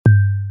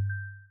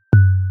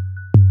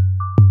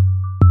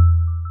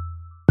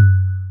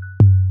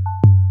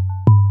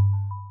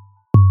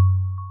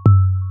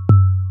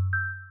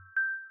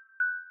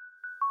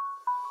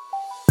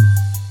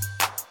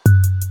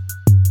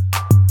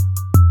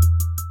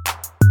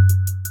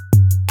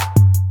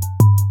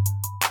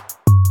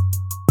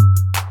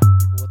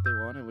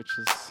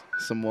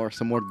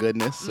some more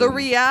goodness. The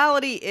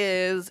reality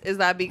is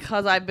that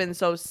because I've been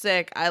so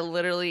sick, I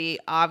literally,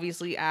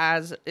 obviously,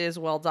 as is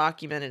well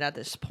documented at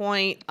this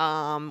point,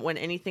 when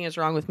anything is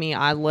wrong with me,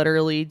 I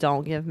literally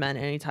don't give men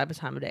any type of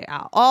time of day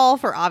at all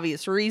for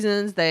obvious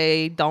reasons.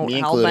 They don't Me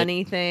help included.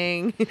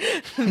 anything.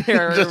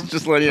 They're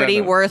just letting you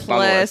pretty know.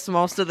 worthless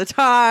most of the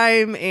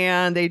time,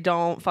 and they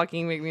don't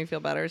fucking make me feel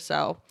better.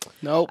 So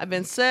Nope. I've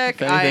been sick.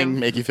 If anything,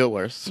 make you feel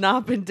worse.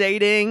 Not been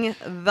dating.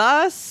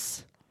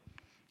 Thus,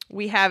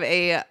 we have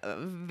a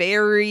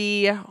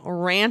very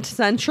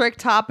rant-centric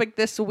topic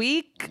this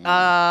week. Bring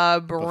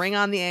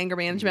on the anger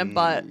management,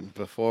 but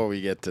Before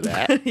we get to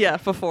that, yeah,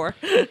 before.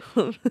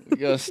 we're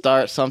gonna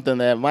start something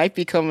that might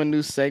become a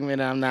new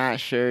segment. I'm not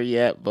sure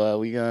yet, but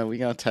we're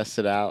gonna test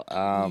it out.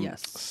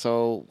 Yes.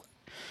 So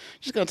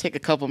just gonna take a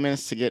couple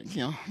minutes to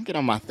get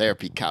on my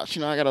therapy couch.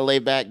 I got to lay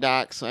back,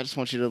 doc. So I just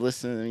want you to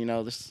listen.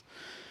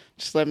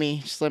 Just let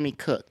me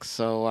cook.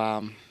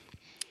 So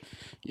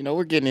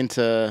we're getting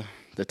into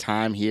the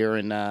time here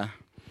in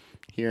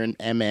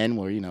MN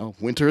where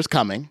winter is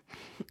coming.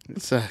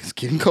 It's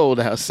getting cold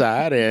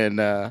outside, and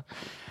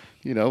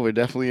we're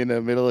definitely in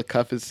the middle of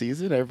cuffing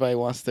season. Everybody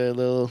wants their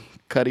little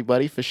cuddy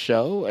buddy for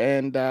show,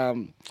 and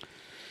it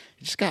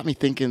just got me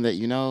thinking that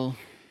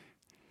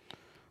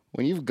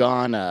when you've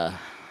gone an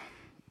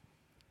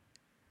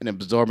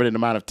absorbent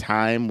amount of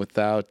time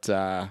without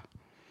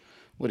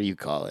what do you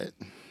call it?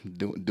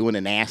 Doing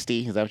a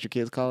nasty? Is that what your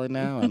kids call it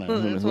now? I don't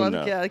know. Who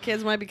knows? Yeah, the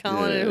kids might be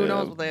calling it. Who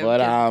knows what they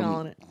But, are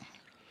calling it?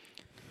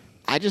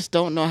 I just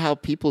don't know how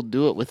people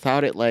do it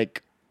without it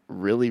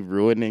really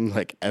ruining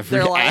every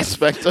Their life.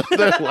 aspect of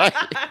their life.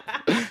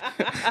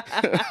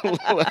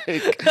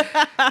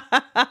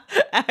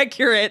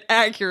 Accurate.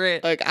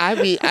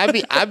 I'd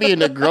be in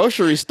the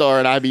grocery store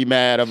and I'd be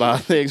mad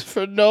about things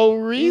for no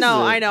reason.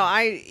 No, I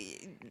know.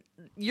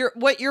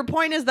 Your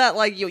point is that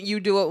you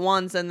do it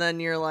once and then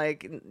you're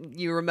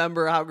you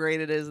remember how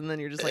great it is and then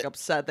you're just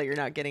upset that you're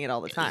not getting it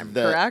all the time.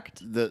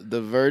 Correct?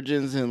 The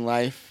virgins in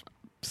life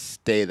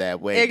stay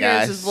that way.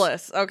 Ignorance guys. is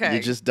bliss. Okay.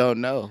 You just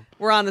don't know.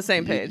 We're on the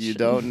same page. You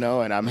don't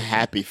know, and I'm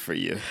happy for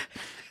you.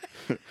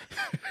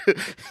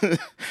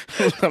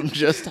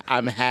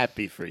 I'm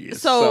happy for you.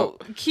 So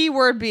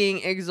keyword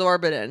being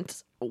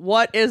exorbitant.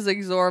 What is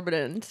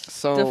exorbitant?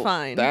 So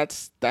Define.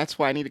 That's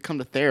why I need to come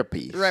to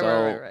therapy.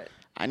 Right.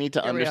 I need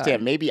to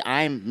understand. Maybe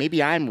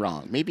I'm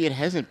wrong. Maybe it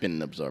hasn't been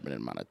an absorbent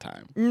amount of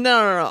time.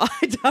 No.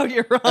 I doubt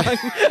you're wrong.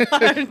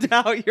 I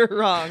doubt you're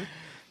wrong.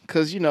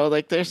 Because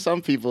there's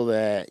some people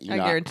that I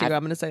guarantee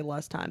I'm going to say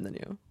less time than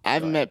you.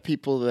 I've met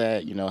people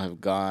that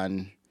have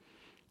gone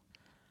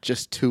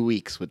just 2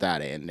 weeks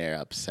without it, and they're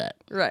upset.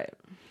 Right.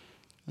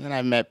 And then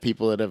I've met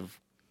people that have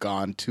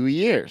gone 2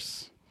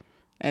 years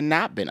and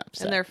not been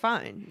upset, And they're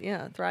fine.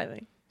 Yeah,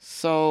 thriving.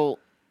 So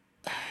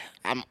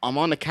I'm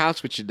on the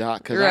couch with you,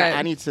 Doc, because Right.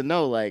 I need to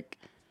know, I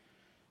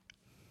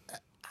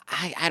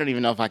don't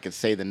even know if I could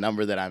say the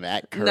number that I'm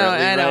at currently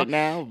right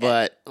now,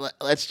 but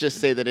let's just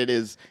say that it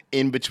is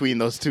in between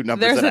those two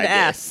numbers. There's that an I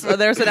gave. S. So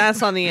there's an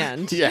S on the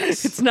end.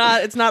 Yes. It's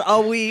not a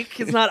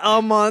week. It's not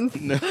a month.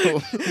 No,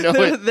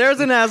 There's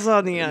an S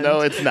on the end.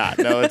 No, it's not.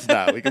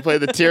 We can play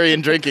the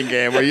Tyrion drinking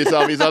game where you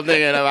tell me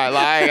something and if I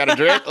lie, I got to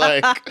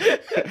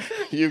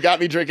drink. You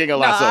got me drinking a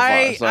lot so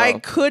far. So. I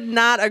could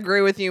not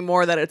agree with you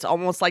more that it's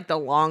almost like the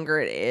longer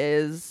it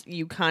is,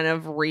 you kind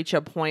of reach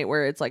a point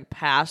where it's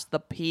past the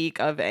peak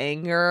of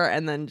anger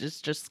and then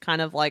just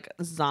kind of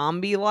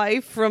zombie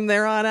life from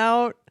there on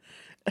out.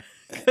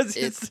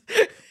 Because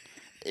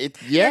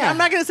yeah. I'm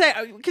not going to say,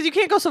 because you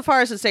can't go so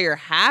far as to say you're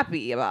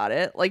happy about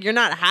it. You're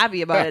not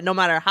happy about it no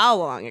matter how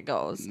long it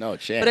goes. No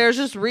chance. But it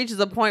just reaches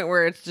a point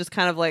where it's just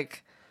kind of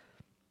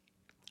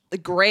a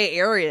gray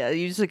area.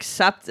 You just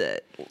accept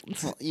it.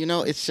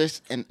 It's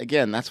just, and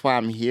again, that's why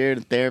I'm here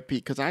in therapy,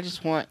 because I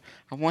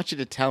want you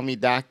to tell me,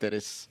 Doc, that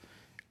it's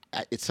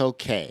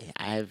okay.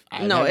 I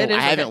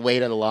haven't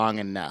waited long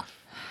enough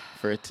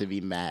for it to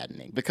be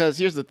maddening. Because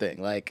here's the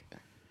thing,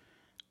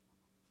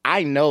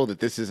 I know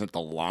that this isn't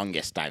the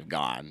longest I've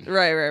gone.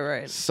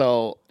 Right.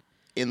 So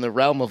in the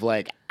realm of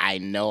I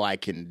know I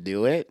can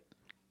do it.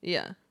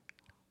 Yeah.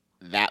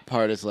 That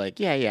part is I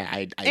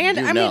And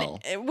do I know.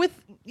 mean,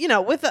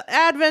 with the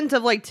advent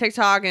of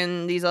TikTok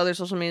and these other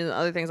social media and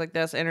other things like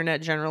this,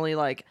 internet generally,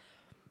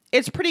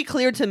 it's pretty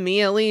clear to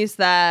me at least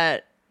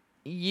that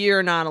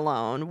you're not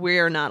alone.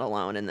 We're not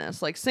alone in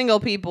this. Single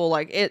people,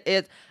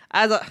 if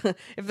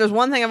there's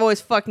one thing I've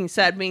always fucking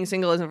said, being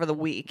single isn't for the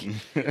weak.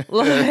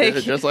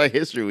 Just like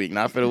History Week,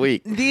 not for the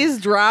weak. These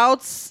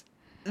droughts,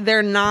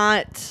 they're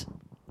not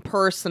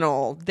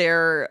personal.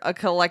 They're a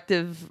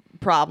collective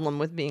problem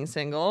with being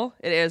single.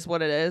 It is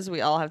what it is.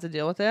 We all have to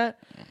deal with it.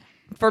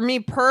 For me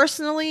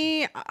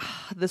personally,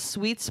 the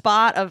sweet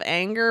spot of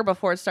anger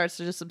before it starts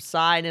to just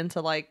subside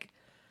into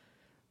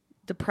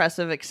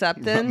depressive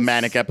acceptance.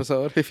 Manic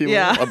episode, if you will.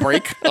 Yeah. A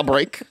break.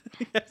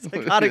 Yeah,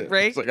 psychotic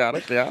break.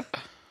 Psychotic, yeah.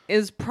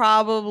 Is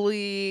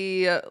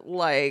probably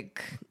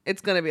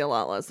it's going to be a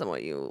lot less than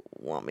what you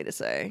want me to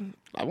say.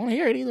 I want to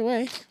hear it either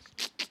way.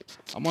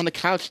 I'm on the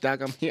couch,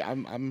 Doc. I'm here.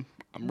 I'm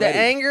I'm The ready.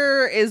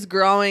 anger is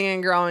growing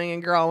and growing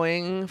and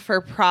growing for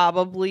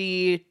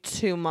probably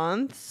 2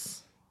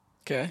 months.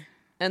 Okay.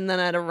 And then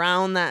at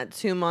around that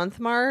 2-month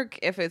mark,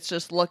 if it's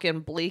just looking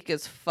bleak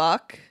as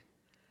fuck,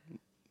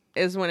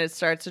 is when it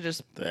starts to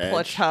just The edge.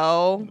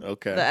 plateau.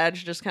 Okay. The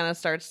edge just kind of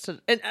starts to,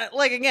 and,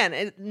 like,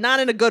 again, not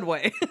in a good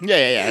way.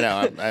 Yeah.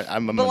 No,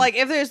 I'm But like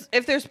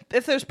if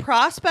there's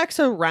prospects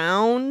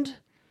around,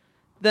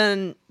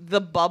 then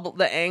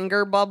the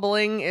anger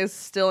bubbling is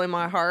still in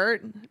my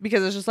heart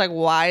because it's just like,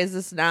 why is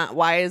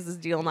this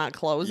deal not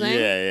closing?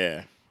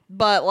 Yeah.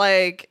 But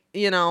like,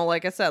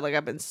 like I said, like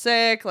I've been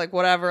sick, like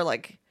whatever,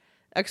 like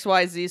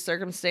XYZ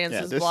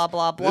circumstances, blah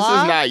blah blah. This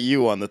is not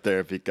you on the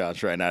therapy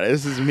couch right now.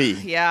 This is me.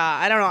 Yeah,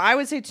 I don't know. I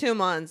would say 2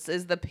 months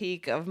is the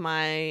peak of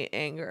my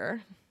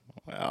anger.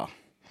 Well,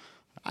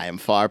 I am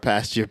far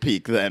past your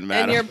peak then,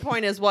 madam. And your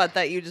point is what?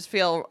 That you just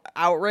feel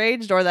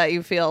outraged or that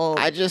you feel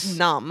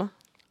numb?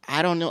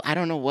 I don't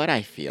know what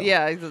I feel.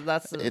 Yeah,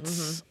 that's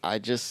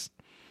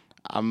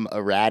I'm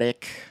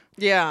erratic.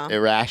 Yeah.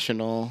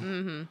 Irrational.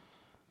 Mm-hmm.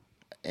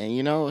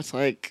 And it's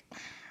like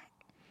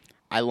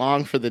I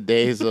long for the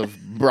days of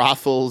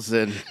brothels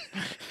and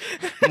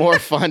more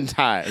fun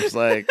times.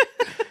 Like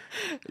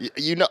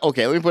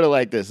okay, let me put it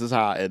like this. This is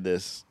how I end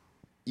this.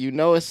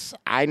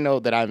 I know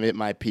that I'm at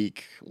my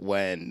peak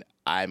when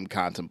I'm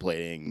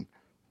contemplating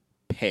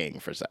paying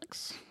for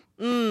sex.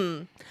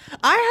 I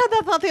had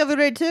that thought the other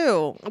day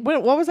too.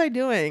 What was I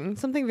doing?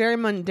 Something very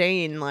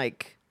mundane,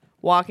 like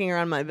walking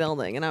around my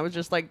building, and I was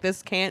just like,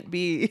 "This can't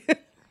be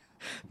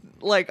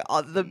like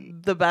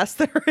the best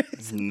there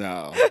is."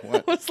 No,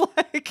 I was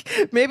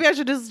like, maybe I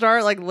should just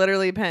start like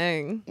literally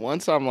paying.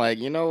 Once I'm like,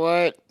 you know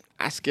what?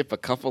 I skip a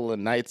couple of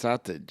nights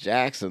out to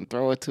Jackson,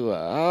 throw it to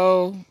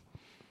a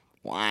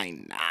why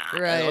not?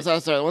 Right.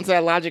 Once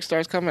that logic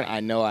starts coming,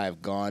 I know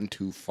I've gone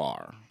too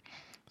far.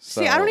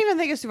 So, see, I don't even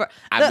think it's too far.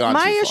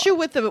 My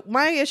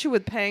issue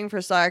with paying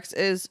for sex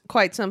is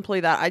quite simply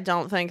that I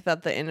don't think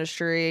that the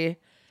industry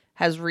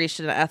has reached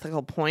an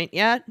ethical point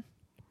yet.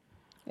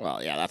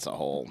 Well, yeah, that's a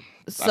whole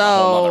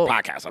other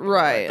podcast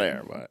right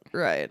there.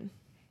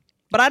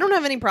 But I don't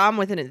have any problem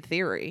with it in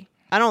theory.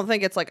 I don't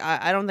think it's like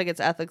I don't think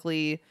it's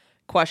ethically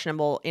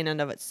questionable in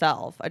and of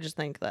itself. I just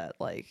think that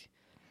like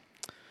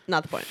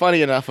not the point.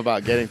 Funny enough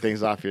about getting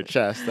things off your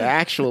chest, the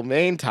actual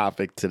main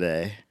topic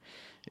today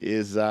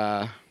is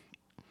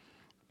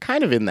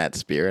kind of in that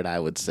spirit, I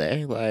would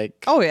say.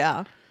 Like, oh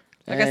yeah,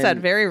 like I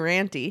said, very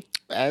ranty.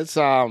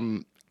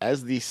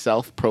 As the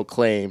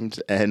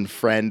self-proclaimed and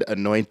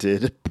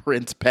friend-anointed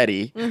Prince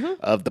Petty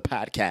of the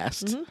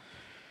podcast,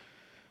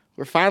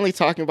 we're finally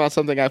talking about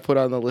something I put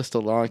on the list a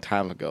long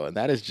time ago, and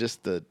that is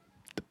just the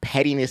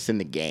pettiness in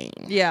the game.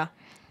 Yeah.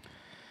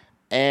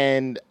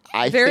 And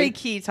I very think,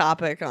 key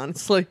topic,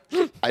 honestly.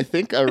 I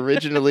think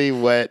originally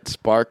what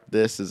sparked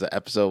this is an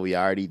episode we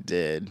already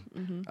did,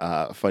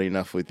 funny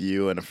enough, with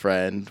you and a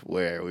friend,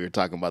 where we were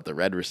talking about the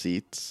red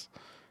receipts.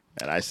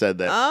 And I said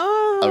that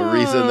a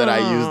reason that I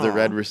used the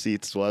red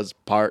receipts was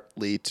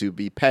partly to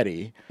be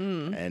petty.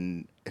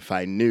 And if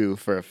I knew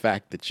for a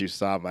fact that you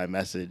saw my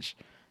message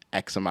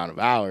X amount of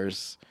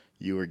hours,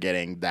 you were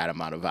getting that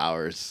amount of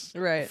hours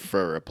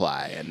for a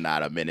reply and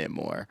not a minute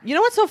more. You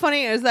know what's so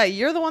funny is that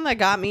you're the one that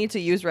got me to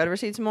use red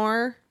receipts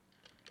more.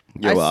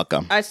 You're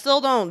welcome. I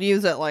still don't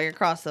use it like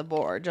across the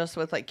board, just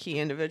with like key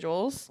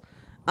individuals.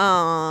 But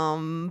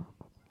I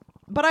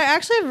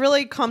actually have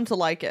really come to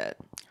like it.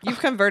 You've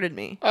converted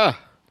me.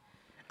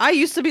 I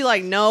used to be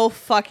like, no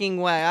fucking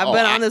way. I've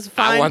been on this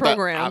fine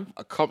program.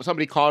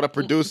 Somebody called a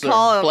producer.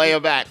 Play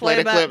it back. Play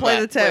the clip play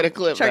back. the tip. Play the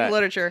clip check back. the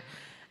literature.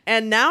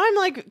 And now I'm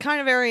like kind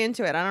of very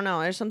into it. I don't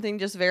know. There's something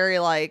just very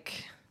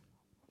like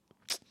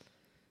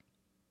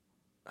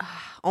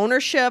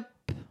ownership.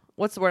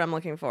 What's the word I'm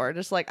looking for?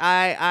 Just like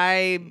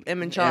I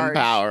am in charge.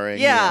 Empowering.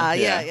 Yeah.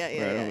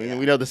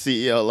 We know the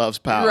CEO loves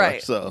power.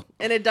 Right. So.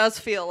 And it does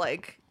feel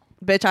like,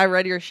 bitch, I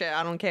read your shit.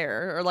 I don't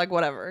care. Or like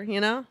whatever,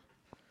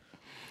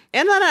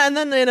 And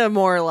then in a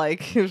more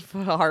like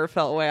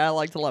heartfelt way, I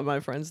like to let my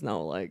friends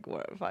know like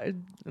what if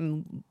I'm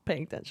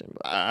paying attention.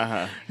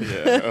 Yeah.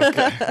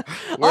 Okay.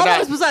 All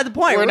that's beside the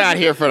point. We're not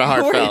here for the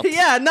heartfelt.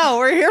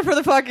 We're here for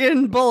the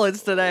fucking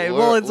bullets today.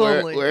 Bullets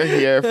only. We're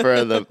here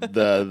for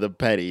the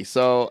petty.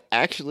 So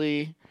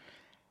actually,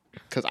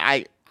 because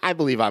I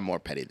believe I'm more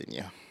petty than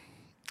you,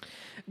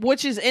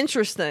 which is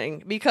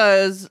interesting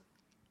because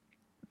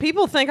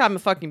people think I'm a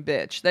fucking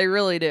bitch. They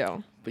really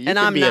do. But you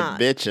can be a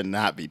bitch and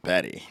not be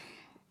petty.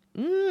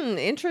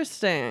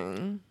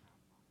 Interesting.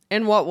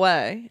 In what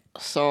way?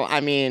 So, I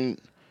mean,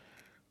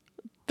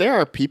 there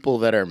are people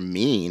that are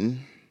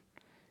mean.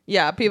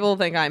 Yeah, people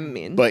think I'm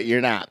mean. But you're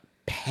not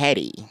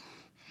petty.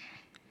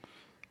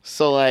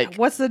 So, like...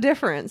 What's the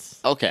difference?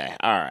 Okay,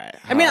 all right.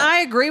 I mean, I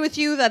agree with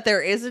you that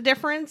there is a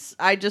difference.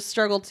 I just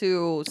struggle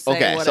to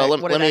say what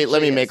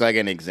let me make like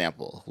an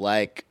example.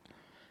 Like,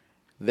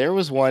 there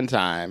was one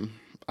time...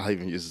 I'll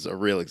even use this as a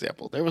real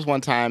example. There was one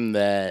time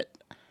that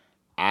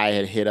I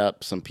had hit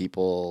up some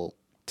people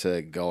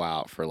to go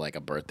out for like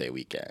a birthday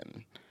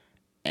weekend.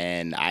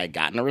 And I had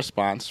gotten a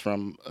response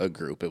from a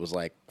group. It was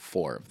like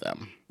 4 of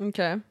them.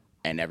 Okay.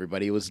 and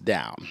everybody was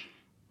down.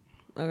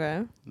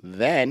 Okay.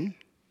 Then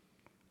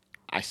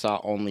I saw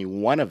only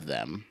one of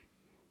them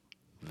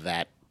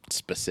that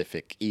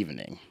specific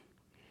evening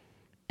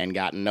and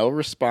got no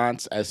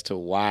response as to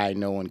why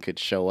no one could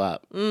show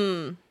up.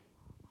 The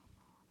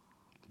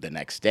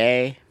next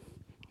day,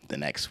 the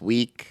next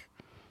week,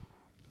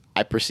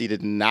 I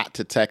proceeded not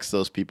to text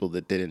those people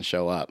that didn't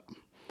show up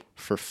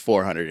for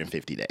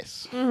 450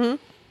 days.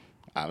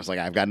 I was like,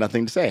 I've got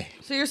nothing to say.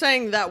 So you're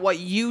saying that what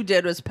you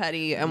did was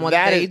petty and what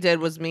That they is- did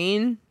was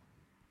mean?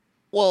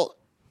 Well,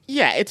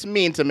 yeah, it's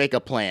mean to make a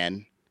plan.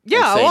 and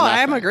Yeah, say well, I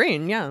am nothing.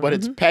 agreeing. Yeah. But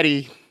it's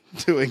petty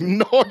to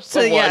ignore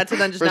someone yeah, to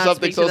then just for not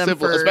something speak so to them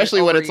simple, for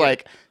especially when over it's a year.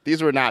 like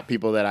these were not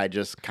people that I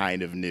just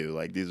kind of knew.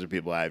 Like these are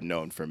people I've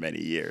known for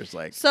many years.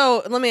 Like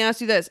So let me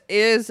ask you this: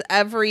 is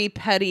every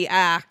petty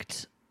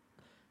act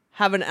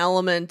have an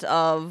element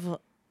of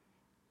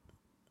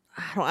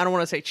I don't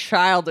want to say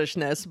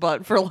childishness,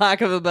 but for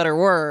lack of a better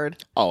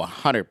word.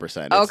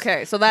 100%.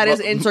 Okay, so that is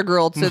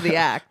integral to the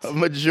act. A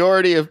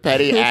majority of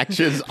petty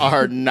actions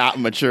are not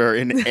mature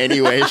in any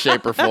way,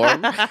 shape, or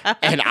form,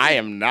 and I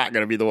am not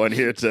going to be the one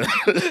here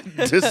to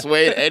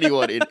dissuade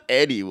anyone in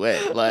any way.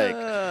 Like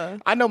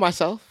I know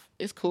myself;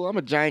 it's cool. I'm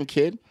a giant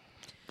kid,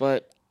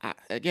 but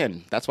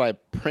again, that's why I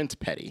print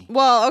petty.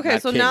 Well, okay,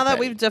 Not so king now that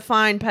petty. we've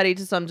defined petty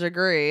to some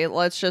degree,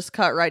 let's just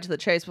cut right to the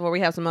chase before we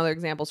have some other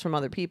examples from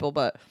other people.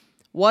 But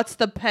what's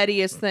the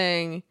pettiest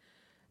thing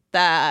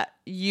that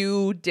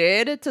you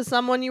did to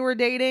someone you were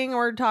dating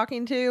or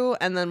talking to?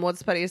 And then what's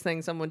the pettiest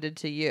thing someone did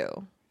to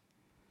you?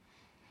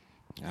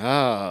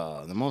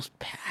 Oh,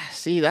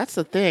 see, that's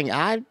the thing.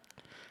 I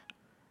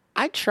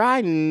try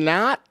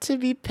not to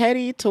be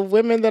petty to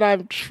women that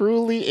I'm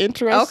truly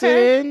interested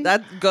Okay, in.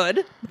 that's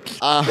good.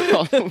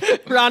 Um,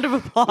 Round of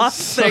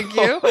applause. Thank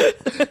you.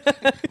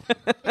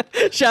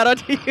 Shout out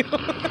to you.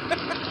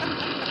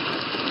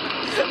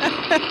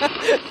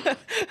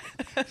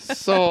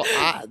 So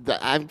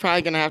I'm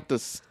probably gonna have to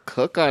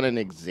cook on an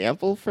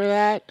example for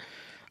that.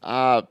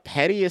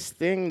 Pettiest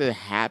thing that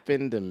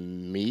happened to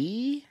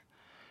me.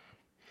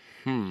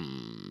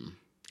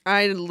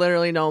 I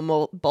literally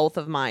know both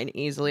of mine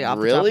easily off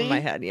the top Really? of my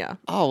head. Yeah.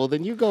 Oh well,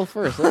 then you go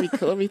first.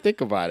 Let me think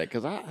about it,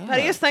 because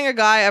Pettiest thing a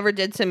guy ever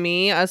did to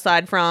me,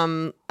 aside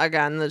from,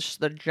 again, the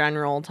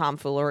general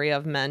tomfoolery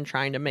of men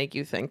trying to make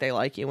you think they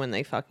like you when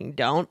they fucking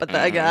don't, but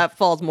again, that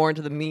falls more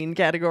into the mean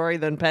category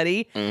than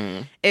petty,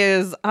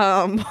 is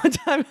one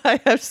time I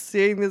have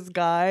seen this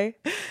guy,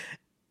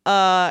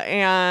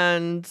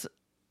 and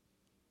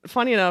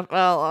funny enough,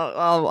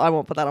 well, I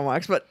won't put that on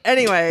wax, but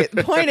anyway,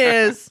 the point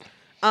is,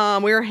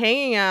 we were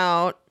hanging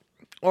out,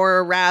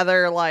 or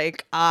rather,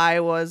 like,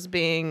 I was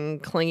being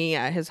clingy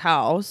at his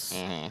house.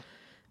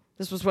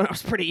 This was when I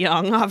was pretty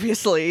young,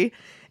 obviously.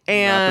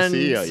 And not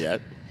the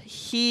CEO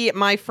yet.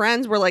 My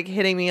friends were like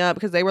hitting me up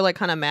because they were like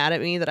kind of mad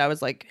at me that I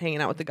was like hanging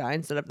out with the guy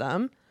instead of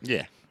them.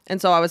 Yeah, And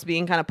so I was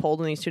being kind of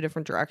pulled in these two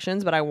different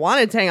directions, but I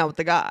wanted to hang out with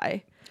the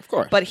guy. of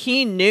course. But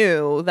he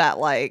knew that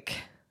like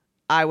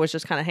I was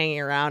just kind of hanging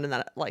around, and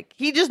that like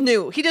he just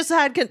knew. He just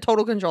had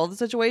total control of the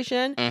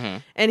situation.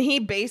 And he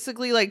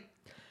basically like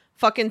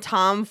fucking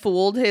Tom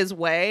fooled his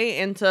way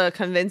into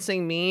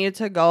convincing me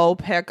to go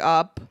pick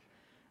up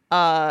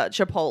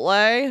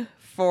Chipotle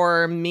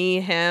for me,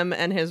 him,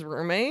 and his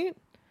roommate.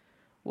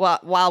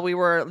 While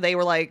they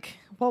were like,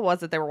 what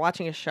was it? They were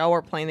watching a show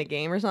or playing the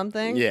game or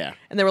something. Yeah.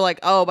 And they were like,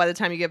 oh, by the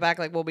time you get back,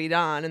 like we'll be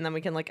done, and then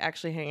we can like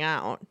actually hang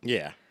out.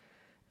 Yeah.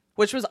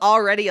 Which was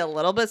already a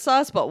little bit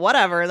sus, but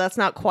whatever. That's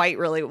not quite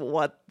really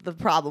what the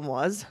problem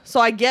was. So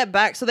I get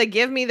back. So they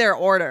give me their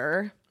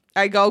order.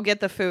 I go get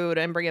the food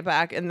and bring it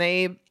back, and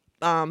they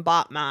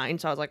bought mine.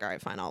 So I was like, all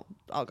right, fine,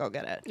 I'll go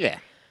get it. Yeah.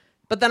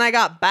 But then I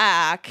got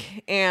back,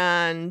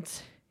 and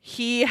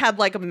he had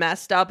like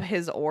messed up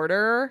his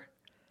order.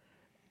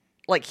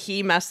 Like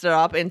he messed it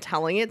up in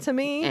telling it to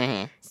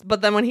me.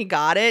 But then when he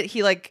got it,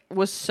 he like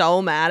was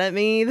so mad at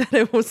me that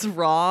it was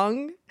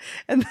wrong.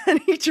 And then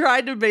he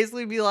tried to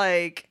basically be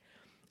like,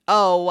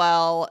 oh,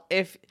 well,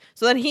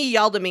 so then he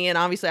yelled at me, and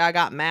obviously I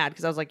got mad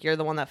because I was like, you're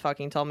the one that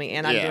fucking told me,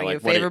 and I'm doing you a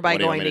favor by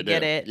going to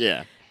get it.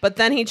 Yeah. But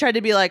then he tried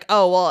to be like,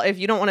 oh, well, if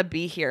you don't want to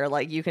be here,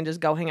 like you can just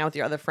go hang out with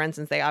your other friends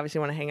since they obviously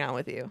want to hang out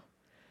with you.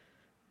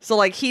 So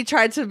like he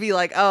tried to be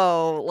like,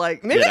 oh,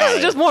 like maybe this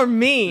is just more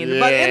mean.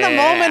 But in the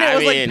moment it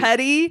was like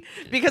petty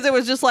because it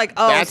was just like,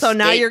 oh, so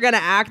now you're going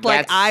to act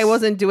like I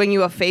wasn't doing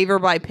you a favor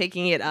by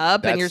picking it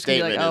up, and you're just going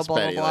to be like, oh, blah,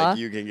 blah, blah. Like,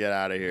 you can get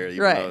out of here.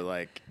 Even though,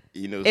 like,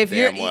 you know,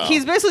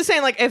 he's basically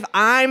saying like, if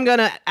I'm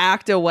gonna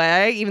act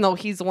away, even though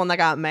he's the one that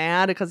got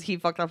mad because he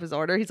fucked up his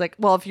order, he's like,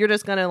 well, if you're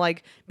just gonna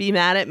like be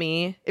mad at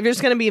me,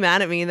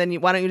 then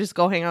why don't you just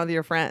go hang out with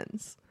your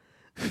friends?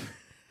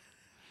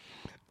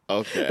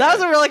 Okay, that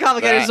was a really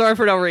complicated story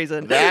for no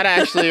reason. That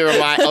actually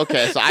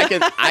okay, so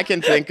I can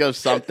think of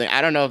something.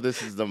 I don't know if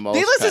this is the most.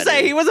 Needless to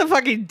say, he was a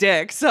fucking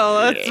dick.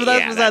 So that's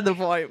beside the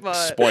point. But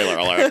spoiler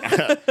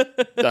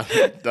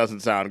alert,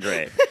 doesn't sound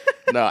great.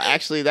 No,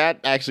 actually, that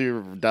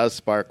actually does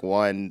spark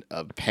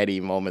a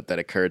petty moment that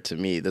occurred to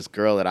me. This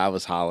girl that I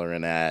was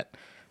hollering at,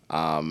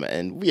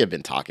 and we had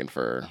been talking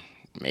for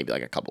maybe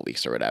like a couple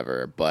weeks or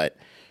whatever. But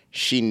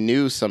she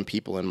knew some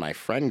people in my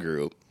friend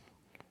group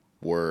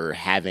were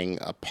having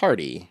a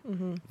party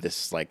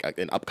this like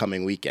an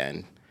upcoming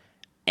weekend,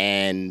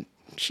 and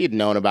she had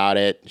known about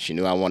it. She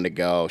knew I wanted to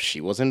go.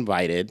 She was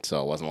invited,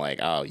 so it wasn't like,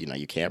 oh,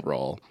 you can't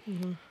roll.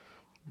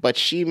 But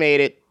she made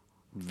it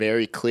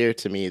very clear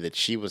to me that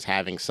she was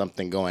having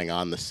something going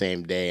on the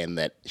same day and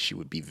that she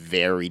would be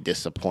very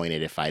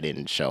disappointed if I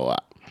didn't show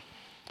up.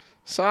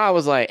 So I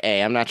was like,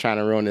 hey, I'm not trying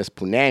to ruin this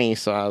punani.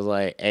 So I was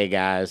like, hey,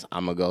 guys,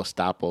 I'm going to go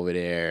stop over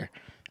there,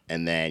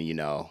 and then,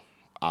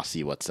 I'll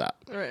see what's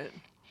up. Right.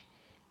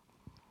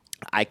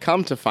 I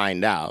come to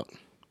find out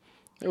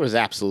there was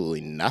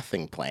absolutely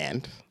nothing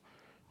planned.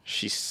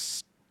 She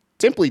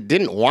simply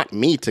didn't want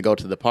me to go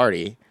to the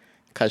party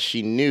because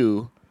she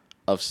knew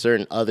of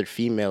certain other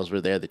females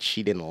were there that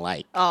she didn't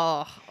like.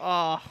 And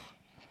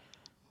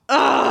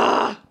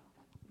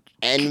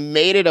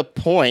made it a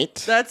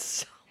point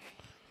That's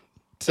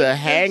to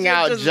hang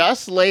out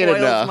just late boils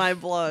enough. my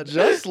blood.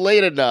 Just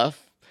late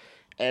enough.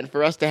 And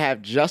for us to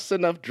have just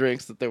enough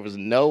drinks that there was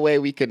no way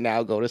we could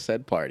now go to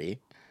said party.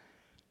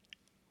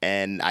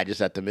 And I just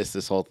had to miss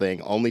this whole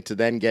thing, only to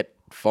then get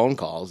phone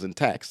calls and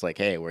texts like,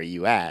 hey, where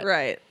you at?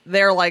 Right.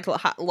 They're like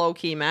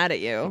low-key mad at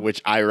you.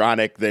 Which,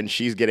 ironic, then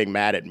she's getting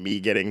mad at me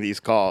getting these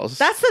calls.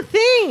 That's the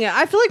thing.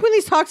 I feel like when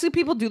these toxic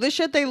people do this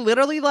shit, they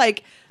literally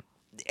like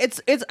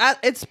it's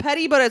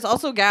petty, but it's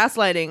also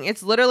gaslighting.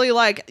 It's literally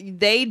like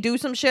they do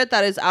some shit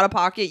that is out of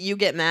pocket, you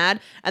get mad,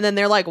 and then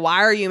they're like,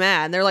 why are you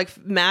mad? And they're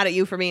like mad at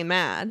you for being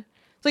mad.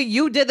 It's like,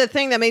 you did the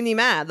thing that made me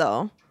mad,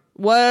 though.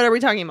 What are we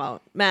talking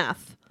about?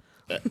 Math.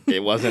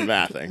 It wasn't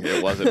mathing.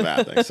 It wasn't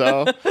mathing.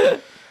 So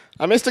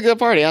I missed a good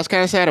party. I was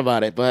kind of sad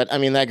about it. But, I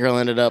mean, that girl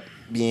ended up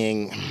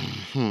being,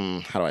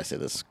 how do I say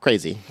this?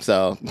 Crazy.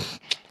 So,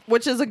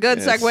 which is a good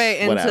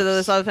segue into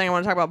this other thing I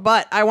want to talk about.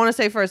 But I want to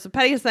say first, the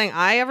pettiest thing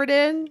I ever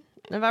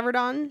have ever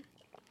done,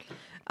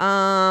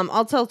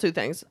 I'll tell two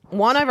things.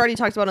 One, I've already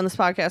talked about on this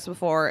podcast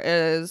before,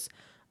 is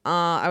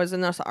I was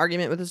in this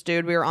argument with this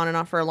dude. We were on and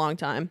off for a long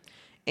time.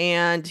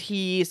 And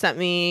he sent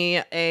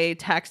me a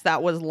text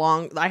that was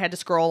long. I had to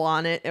scroll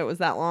on it. It was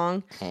that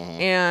long.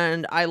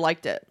 And I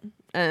liked it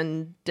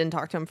and didn't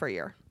talk to him for a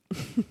year.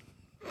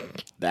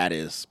 That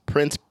is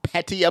Prince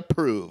Petty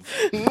approved.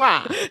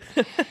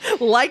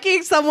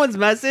 Liking someone's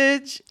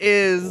message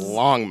is...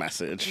 long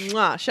message.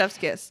 Chef's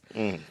kiss.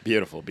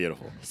 Beautiful,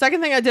 beautiful.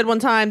 Second thing I did one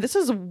time, this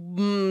is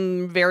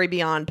very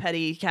beyond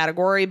petty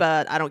category,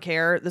 but I don't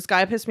care. This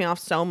guy pissed me off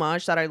so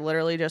much that I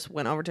literally just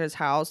went over to his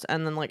house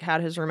and then like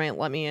had his roommate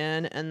let me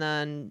in, and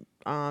then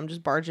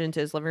just barged into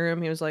his living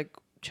room. He was like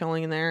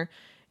chilling in there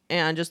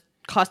and just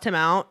cussed him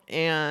out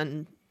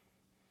and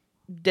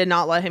did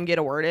not let him get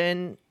a word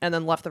in, and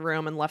then left the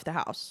room and left the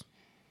house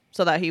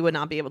so that he would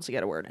not be able to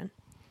get a word in.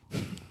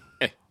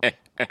 Because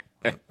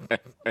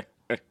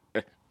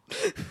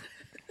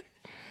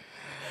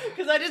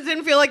I just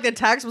didn't feel like the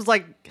text was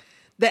like,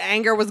 the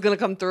anger was going to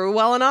come through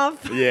well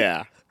enough.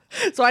 Yeah.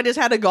 So I just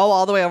had to go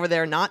all the way over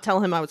there, not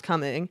tell him I was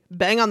coming,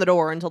 bang on the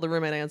door until the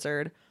roommate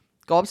answered,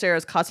 go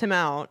upstairs, cuss him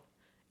out,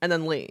 and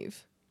then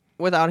leave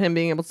without him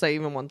being able to say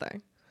even one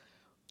thing.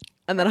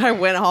 And then I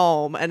went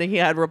home and he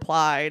had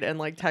replied and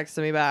like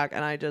texted me back,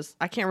 and I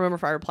can't remember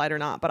if I replied or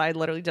not, but I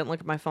literally didn't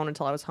look at my phone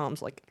until I was home.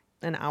 So like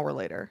an hour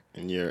later.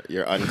 And you're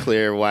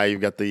unclear why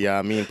you've got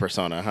the mean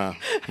persona, huh?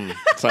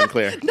 It's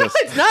unclear. No,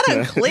 it's not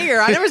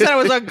unclear. I never said it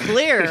was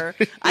unclear.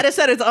 I just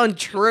said it's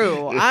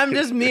untrue. I'm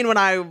just mean when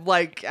I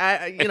like,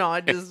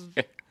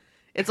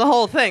 it's a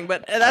whole thing,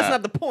 but that's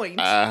not the point.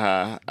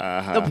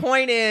 The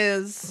point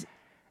is,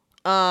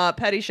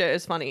 petty shit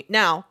is funny.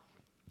 Now,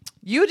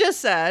 you just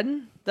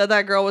said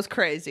that girl was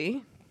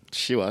crazy.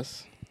 She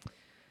was.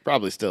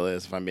 Probably still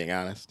is, if I'm being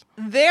honest.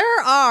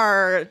 There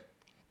are,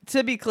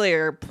 to be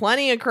clear,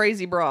 plenty of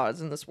crazy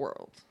broads in this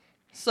world.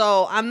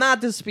 So I'm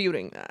not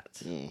disputing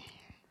that.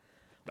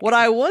 What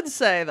I would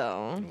say,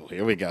 though,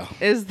 here we go,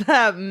 is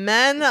that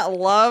men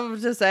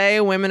love to say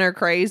women are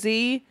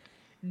crazy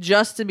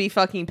just to be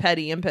fucking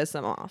petty and piss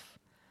them off.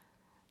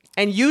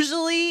 And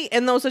usually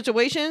in those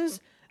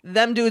situations,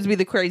 them dudes be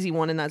the crazy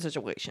one in that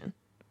situation.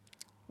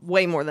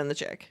 Way more than the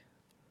chick.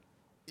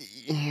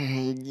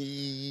 Yeah.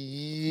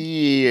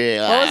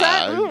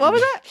 What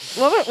was that?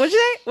 What'd you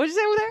say? What'd you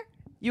say over there?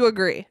 You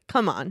agree.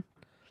 Come on.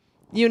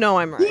 You know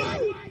I'm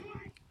right.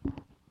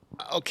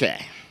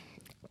 Okay.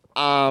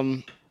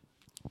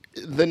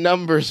 The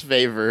numbers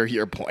favor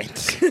your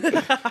point.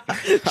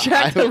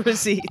 Check the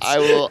receipts.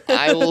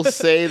 I will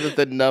say that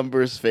the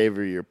numbers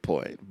favor your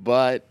point.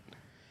 But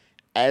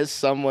as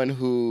someone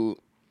who,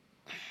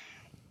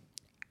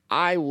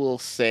 I will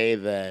say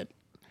that,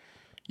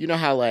 you know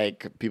how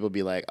like people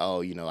be like,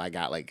 oh, I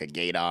got like a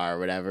gaydar or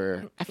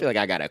whatever. I feel like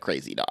I got a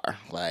crazy dar.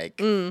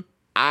 Like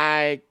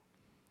I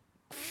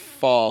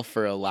fall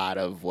for a lot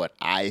of what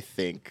I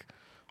think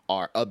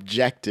are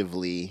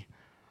objectively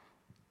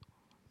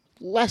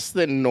less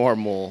than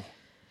normal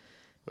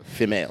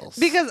females.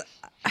 Because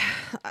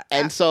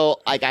and so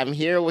like I'm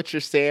hearing what you're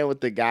saying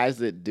with the guys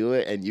that do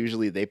it, and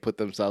usually they put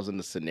themselves in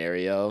the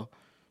scenario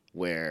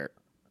where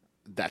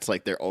that's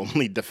like their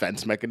only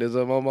defense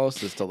mechanism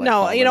almost is to like No,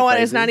 call you know them what?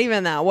 It's crazy? not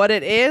even that. What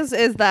it is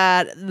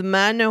that the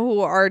men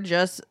who are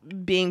just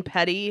being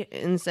petty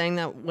and saying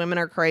that women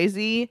are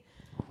crazy,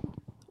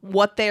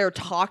 what they're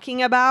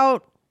talking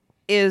about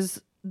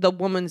is the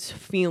woman's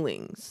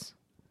feelings.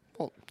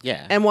 Well,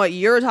 yeah. And what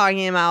you're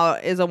talking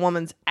about is a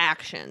woman's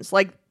actions.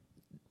 Like,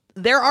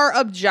 there are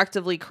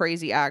objectively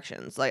crazy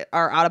actions, like,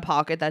 are out of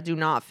pocket that do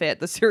not fit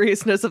the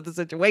seriousness of the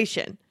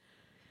situation.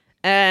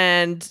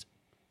 And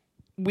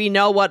we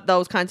know what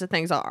those kinds of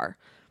things are.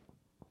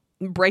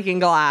 Breaking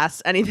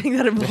glass, anything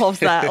that involves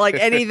that. Like,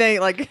 anything,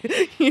 like,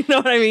 you know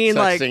what I mean?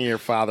 Like, Texting your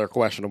father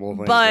questionable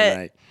things but- at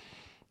night.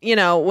 you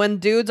know, when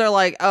dudes are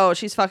like, oh,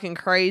 she's fucking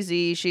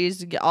crazy,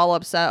 she's all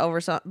upset over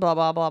some blah,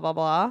 blah, blah, blah,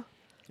 blah.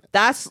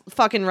 That's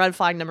fucking red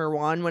flag number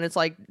one, when it's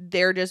like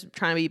they're just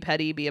trying to be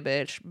petty, be a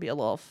bitch, be a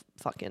little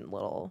fucking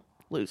little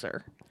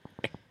loser.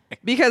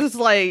 Because it's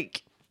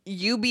like,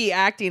 you be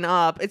acting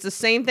up. It's the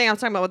same thing I'm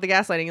talking about with the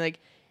gaslighting. Like,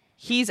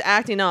 he's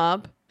acting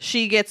up,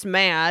 she gets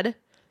mad,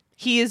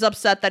 he is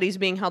upset that he's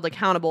being held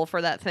accountable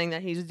for that thing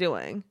that he's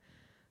doing.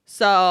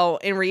 So,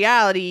 in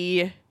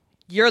reality,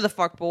 you're the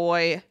fuck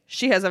boy.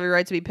 She has every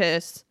right to be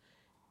pissed.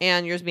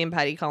 And you're just being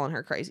petty, calling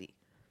her crazy.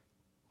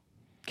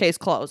 Case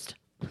closed.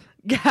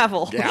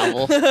 Gavel.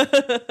 Gavel.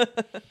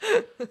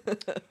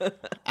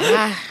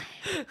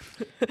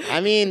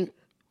 I mean,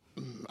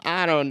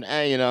 I don't,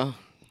 you know,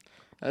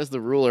 as the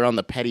ruler on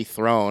the petty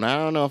throne, I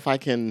don't know if I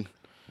can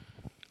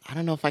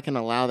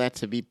allow that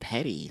to be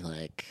petty.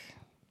 Like,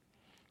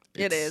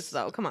 It is,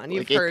 though. Come on.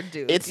 You've like, heard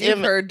dudes. You've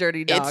heard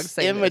dirty dogs It's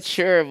say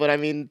immature, but I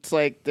mean, it's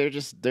like they're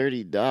just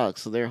dirty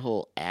dogs. So their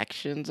whole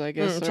actions, I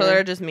guess. this. So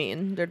they're just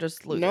mean. They're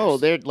just losers. No,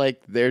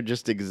 they're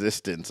just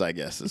existence, I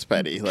guess, is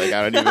petty. Like,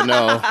 I don't even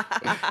know.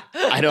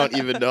 I don't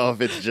even know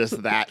if it's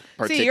just that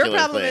particular See, your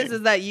problem thing.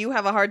 is that you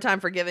have a hard time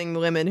forgiving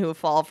women who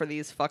fall for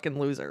these fucking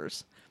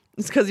losers.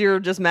 It's because you're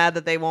just mad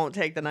that they won't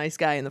take the nice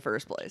guy in the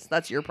first place.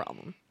 That's your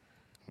problem.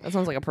 That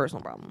sounds like a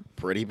personal problem.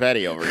 Pretty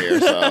petty over here,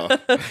 so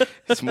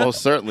it's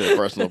most certainly a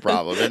personal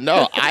problem. And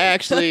no,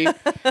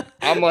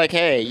 I'm like,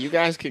 hey, you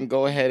guys can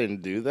go ahead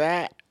and do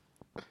that.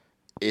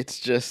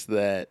 It's just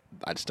that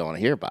I just don't want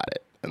to hear about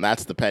it. And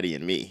that's the petty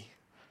in me.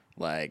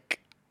 Like,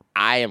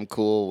 I am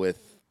cool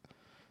with,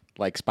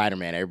 like,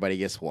 Spider-Man, everybody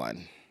gets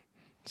one.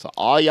 So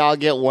all y'all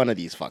get one of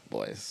these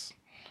fuckboys.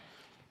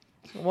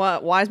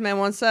 What wise man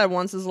once said,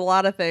 once is a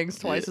lot of things,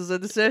 twice is a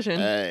decision.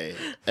 Hey,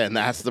 and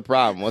that's the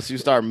problem. Once you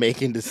start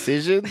making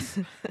decisions,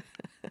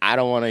 I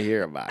don't want to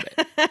hear about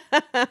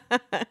it.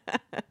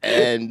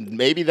 And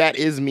maybe that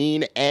is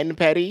mean and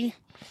petty.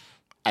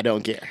 I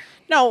don't care.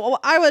 No,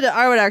 I would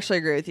actually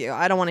agree with you.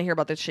 I don't want to hear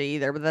about the shit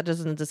either, but that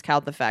doesn't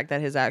discount the fact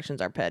that his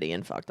actions are petty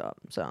and fucked up.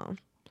 So,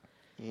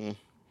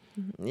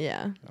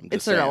 yeah,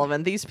 it's saying.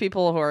 irrelevant. These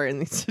people who are in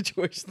these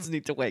situations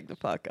need to wake the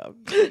fuck up.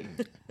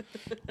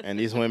 And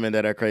these women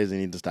that are crazy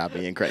need to stop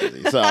being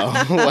crazy. So,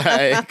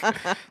 like,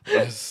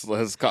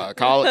 let's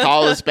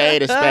call a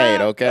spade,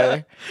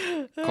 okay?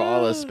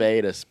 Call a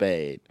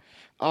spade.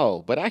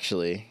 Oh, but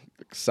actually,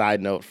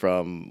 side note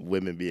from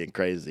women being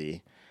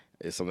crazy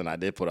is something I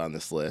did put on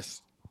this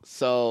list.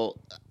 So,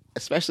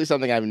 especially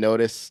something I've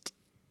noticed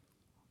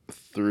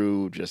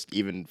through just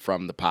even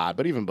from the pod,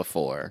 but even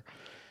before,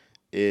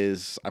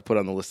 is I put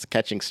on the list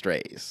catching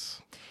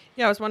strays.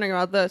 Yeah, I was wondering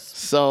about this.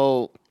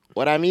 So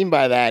what I mean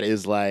by that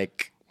is,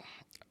 like,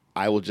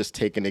 I will just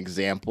take an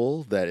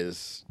example that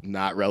is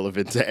not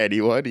relevant to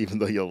anyone, even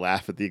though you'll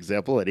laugh at the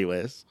example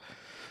anyways.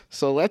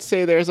 So let's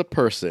say there's a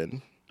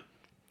person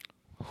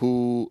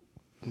who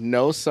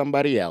knows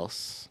somebody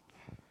else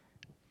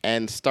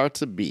and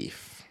starts a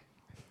beef.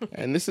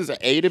 And this is an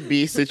A to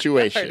B I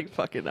situation. already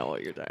fucking know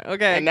what you're doing.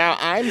 Okay. And now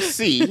I'm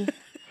C.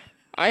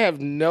 I have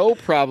no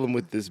problem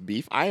with this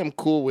beef. I am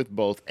cool with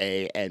both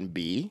A and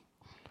B.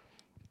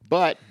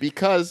 But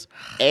because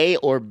A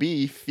or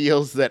B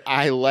feels that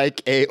I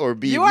like A or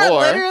B you more, are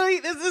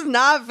literally, this is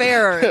not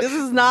fair. This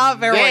is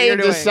not fair what they you're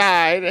doing.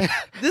 decide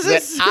This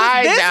that is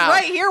I this now,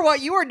 right here.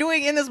 What you are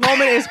doing in this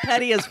moment is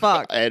petty as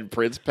fuck. and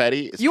Prince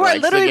Petty You are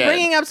strikes literally again.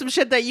 bringing up some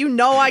shit that you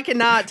know I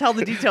cannot tell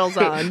the details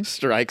on.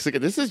 Strikes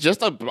again. This is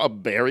just a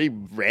very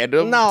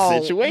random No,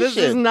 situation. this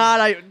is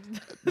not.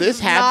 This is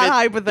happens. not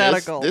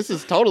hypothetical. This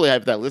is totally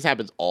hypothetical. This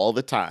happens all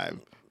the time.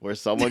 Where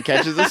someone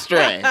catches a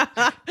stray.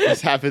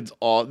 This happens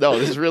all. No,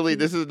 this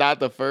is not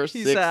the first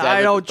He 6, said, 7,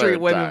 "I don't treat third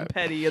women time.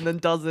 petty," and then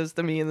does this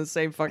to me in the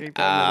same fucking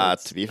 10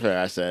 minutes. To be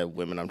fair, I said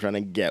women I'm trying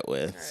to get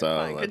with. So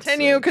Fine. let's,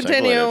 Continue. check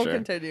literature.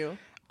 Continue.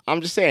 I'm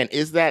just saying,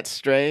 is that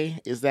stray?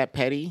 Is that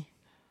petty?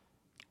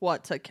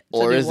 What to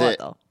Or do is what, it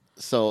though?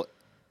 so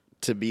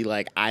to be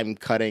like I'm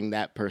cutting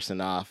that person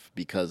off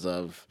because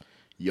of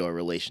your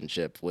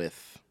relationship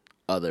with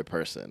other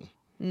person?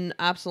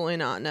 Absolutely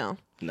not. No.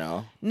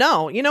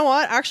 No. You know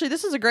what? Actually,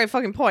 this is a great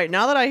fucking point.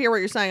 Now that I hear what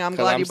you're saying, I'm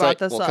glad you brought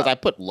this up. Because I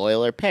put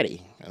loyal or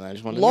petty, and I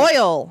just want to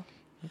Loyal.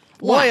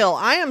 Why? Loyal.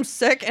 I am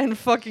sick and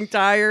fucking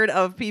tired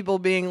of people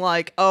being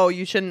like, "Oh,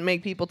 you shouldn't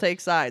make people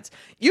take sides."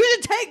 You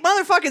should take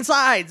motherfucking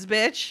sides,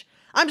 bitch.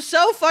 I'm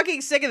so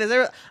fucking sick of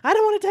this. I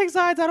don't want to take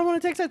sides. I don't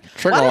want to take sides.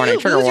 Trigger warning.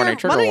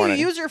 Why don't you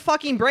use your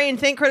fucking brain,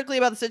 think critically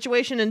about the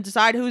situation, and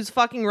decide who's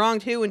fucking wrong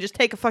too, and just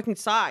take a fucking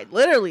side?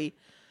 Literally.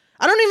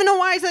 I don't even know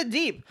why it's that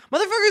deep.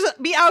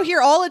 Motherfuckers be out here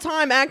all the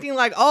time acting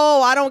like,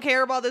 oh, I don't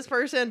care about this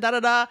person,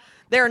 da-da-da.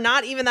 They're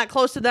not even that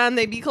close to them.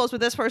 They be close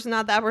with this person,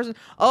 not that person.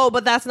 Oh,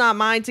 but that's not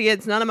mine to get.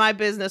 It's none of my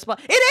business.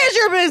 But it is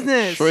your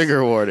business.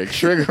 Trigger warning.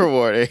 Trigger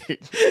warning.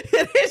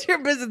 It is your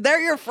business.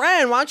 They're your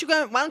friend. Why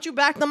don't you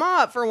back them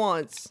up for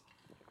once?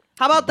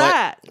 How about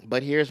that?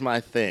 But here's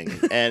my thing,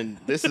 and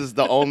this is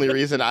the only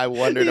reason I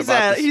wondered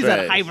about the He's a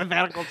strays.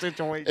 hypothetical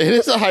situation. It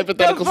is a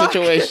hypothetical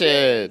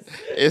situation.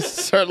 It's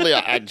certainly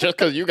just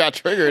because you got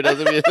triggered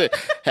doesn't mean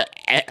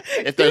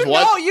if there's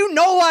one. You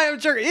know why I'm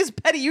triggered. It's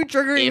petty. You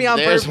triggering me on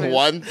purpose. There's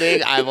one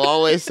thing I've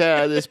always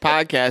said on this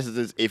podcast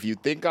is if you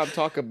think I'm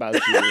talking about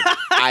you,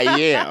 I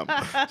am.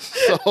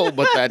 So,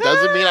 but that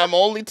doesn't mean I'm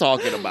only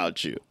talking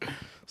about you.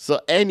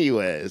 So,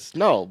 anyways,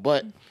 no.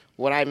 But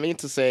what I mean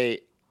to say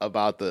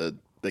about the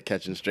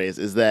catching strays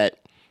is that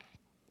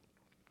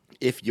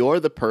if you're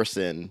the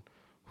person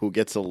who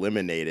gets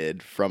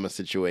eliminated from a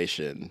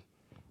situation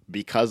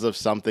because of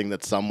something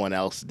that someone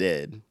else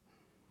did,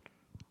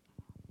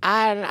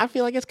 I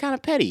feel like it's kind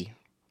of petty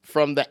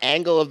from the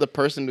angle of the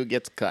person who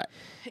gets cut.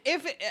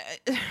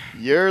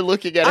 You're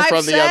looking at it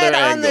from the other angle. I've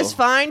said on this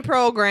fine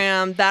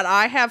program that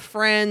I have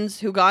friends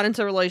who got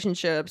into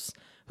relationships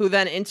who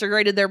then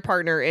integrated their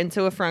partner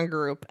into a friend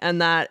group,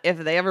 and that if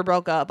they ever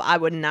broke up, I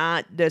would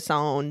not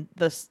disown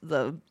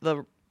the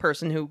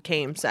person who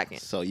came second.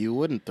 So you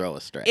wouldn't throw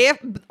a stray. If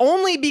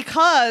only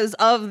because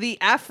of the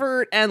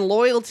effort and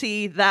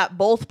loyalty that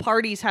both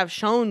parties have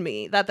shown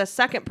me, that the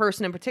second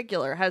person in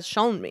particular has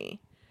shown me.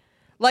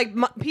 Like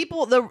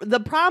people, the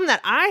problem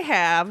that I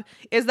have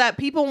is that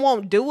people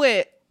won't do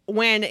it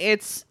when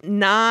it's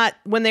not,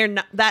 when they're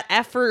not, that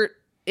effort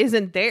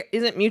isn't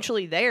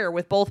mutually there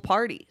with both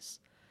parties.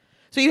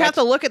 So you have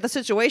to look at the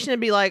situation and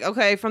be like,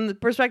 okay, from the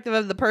perspective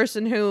of the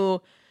person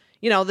who,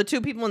 the two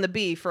people in the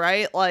beef,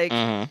 right? Like,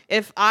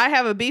 if I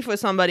have a beef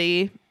with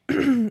somebody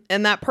and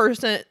the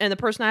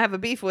person I have a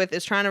beef with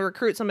is trying to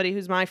recruit somebody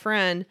who's my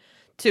friend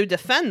to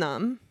defend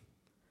them,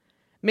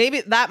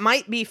 maybe that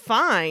might be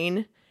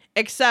fine,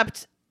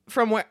 except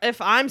from where, if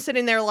I'm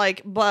sitting there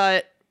like,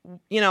 but,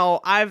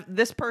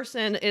 this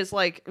person is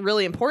like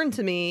really important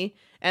to me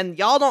and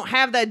y'all don't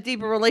have that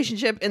deeper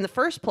relationship in the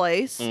first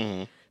place.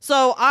 Mm-hmm.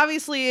 So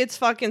obviously it's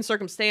fucking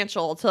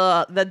circumstantial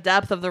to the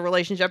depth of the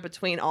relationship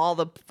between all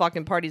the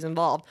fucking parties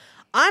involved.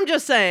 I'm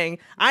just saying,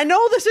 I know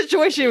the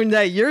situation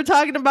that you're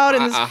talking about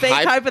in this fake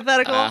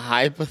hypothetical. A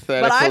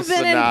hypothetical But I've been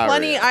scenario. in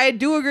plenty. I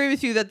do agree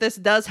with you that this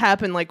does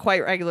happen like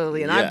quite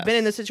regularly, and Yes. I've been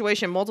in this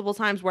situation multiple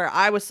times where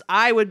I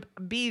would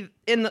be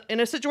in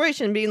a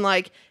situation being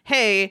like,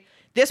 hey,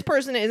 this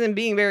person isn't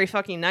being very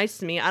fucking nice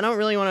to me. I don't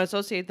really want to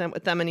associate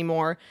with them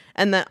anymore.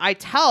 And then I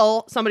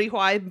tell somebody who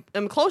I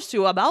am close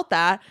to about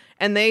that,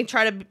 and they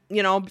try to,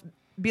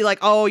 be like,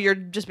 oh, you're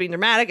just being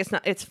dramatic.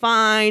 It's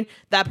fine.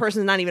 That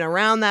person's not even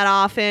around that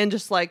often.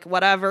 Just like,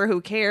 whatever, who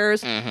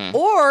cares? Mm-hmm.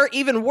 Or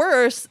even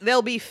worse,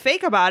 they'll be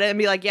fake about it and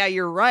be like, yeah,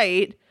 you're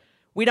right.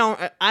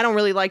 I don't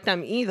really like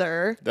them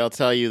either. They'll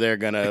tell you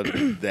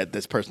that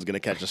this person's gonna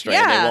catch a stray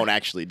and they won't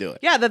actually do it.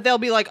 Yeah, that they'll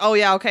be like, oh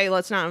yeah, okay,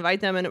 let's not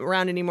invite them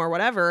around anymore,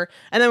 whatever.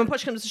 And then when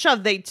push comes to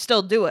shove, they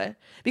still do it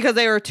because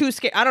they were too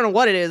scared. I don't know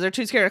what it is. They're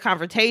too scared of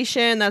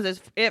confrontation. That's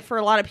it for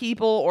a lot of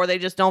people, or they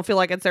just don't feel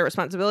like it's their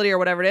responsibility or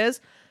whatever it is.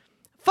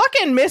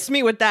 Fucking miss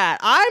me with that.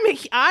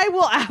 I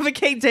will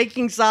advocate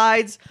taking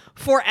sides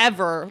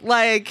forever.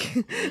 Like,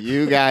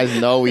 you guys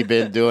know we've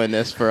been doing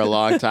this for a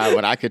long time.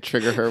 When I could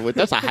trigger her with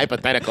that's a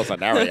hypothetical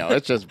scenario.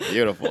 It's just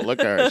beautiful.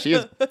 Look at her. She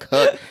is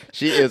cooked.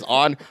 She is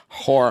on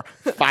her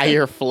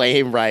fire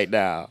flame right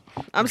now.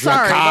 I'm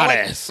sorry.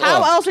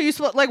 How else are you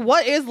supposed? Like,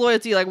 what is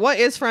loyalty? Like, what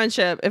is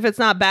friendship if it's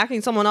not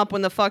backing someone up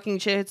when the fucking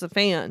shit hits the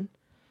fan?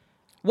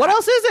 What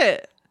else is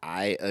it?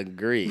 I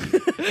agree.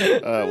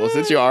 Well,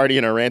 since you're already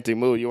in a ranting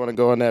mood, you want to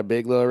go on that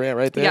big little rant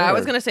right there? Yeah, I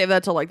was going to save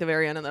that till like the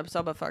very end of the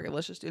episode, but fuck it.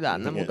 Let's just do that,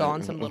 and then we'll go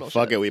on some little shit.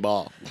 Fuck it, we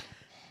ball.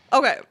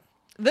 Okay.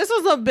 This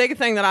is a big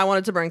thing that I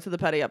wanted to bring to the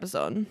petty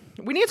episode.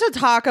 We need to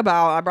talk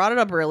about, I brought it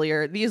up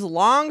earlier, these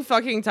long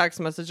fucking text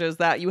messages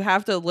that you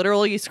have to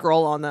literally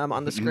scroll on them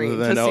on the screen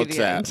to see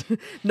the end.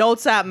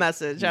 Notes app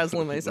message, as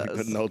Lume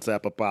says. The Notes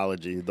app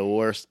apology, the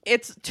worst.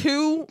 It's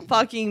too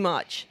fucking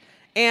much.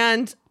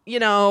 And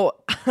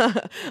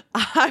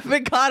I've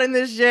been caught in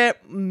this shit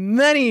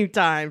many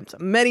times.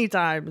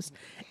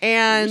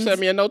 And you sent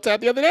me a note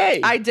tab the other day.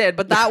 I did,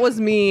 but that was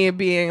me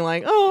being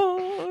like, oh.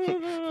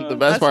 The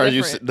best part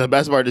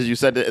is you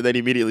said it and then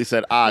immediately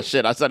said, ah,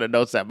 shit, I sent a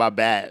note tab, my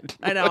bad.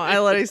 I know. I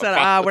literally said,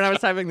 when I was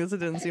typing this, it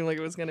didn't seem like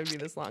it was going to be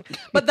this long.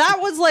 But that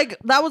was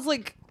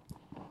like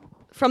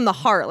from the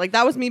heart. Like,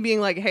 that was me being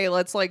like, hey,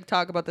 let's like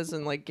talk about this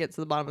and like get to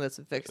the bottom of this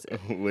and fix it.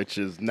 Which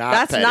is not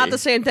That's petty. not the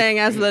same thing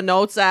as the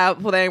Notes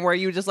app thing where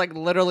you just like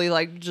literally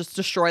like just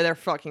destroy their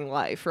fucking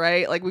life,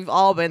 right? Like, we've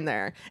all been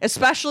there.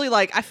 Especially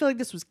like, I feel like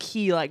this was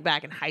key like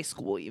back in high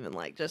school even,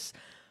 like just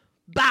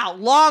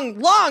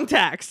long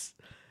texts.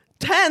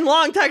 10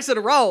 long texts in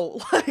a row,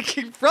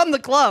 like from the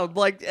club,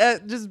 like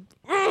just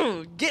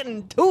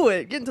getting to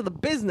it, getting to the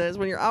business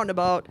when you're out and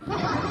about.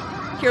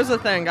 Here's the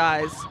thing,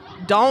 guys.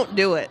 Don't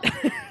do it.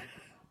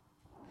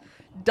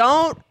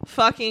 Don't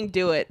fucking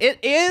do it.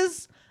 It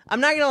is, I'm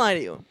not going to lie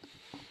to you.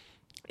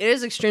 It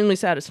is extremely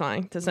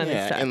satisfying to send these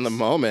texts. In the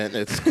moment,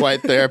 it's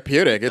quite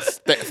therapeutic. It's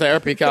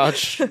Therapy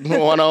Couch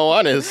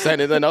 101 is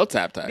sending the no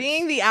tap text.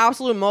 Being the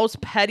absolute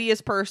most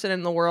pettiest person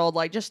in the world,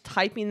 like just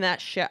typing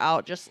that shit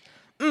out, just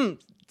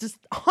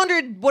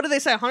 100, what do they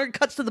say, 100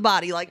 cuts to the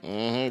body, like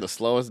the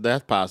slowest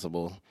death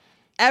possible.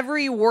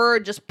 Every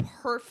word just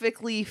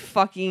perfectly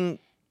fucking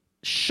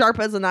sharp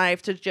as a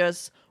knife to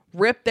just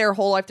rip their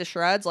whole life to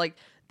shreds. Like,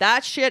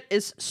 that shit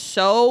is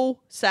so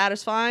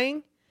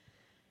satisfying,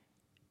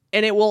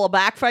 and it will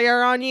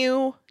backfire on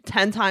you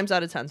 10 times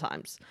out of 10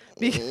 times.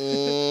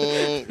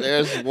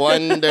 There's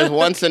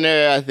one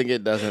scenario I think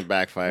it doesn't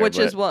backfire. Which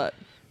is what?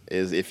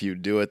 Is if you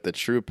do it the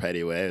true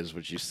petty way, is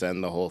which you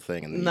send the whole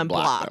thing and then you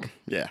block them.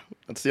 Yeah,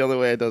 that's the only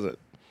way it does it.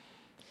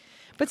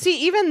 But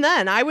see, even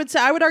then, I would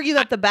argue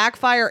that the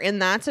backfire in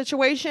that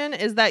situation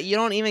is that you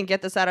don't even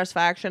get the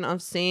satisfaction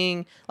of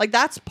seeing, like,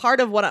 that's part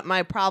of what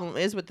my problem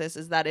is with this,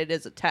 is that it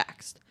is a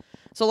text.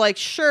 So, like,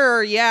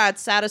 sure, yeah,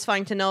 it's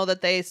satisfying to know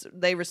that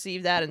they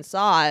received that and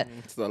saw it,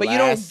 but you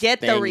don't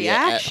get the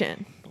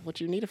reaction. What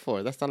you need it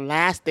for? That's the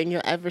last thing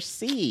you'll ever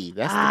see.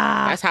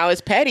 That's how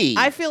it's petty.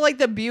 I feel like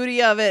the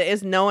beauty of it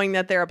is knowing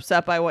that they're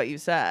upset by what you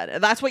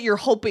said. That's what you're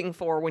hoping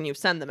for when you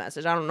send the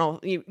message. I don't know.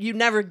 You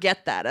never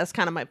get that. That's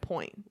kind of my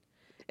point.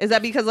 Is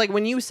that because, like,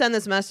 when you send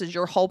this message,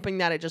 you're hoping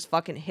that it just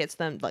fucking hits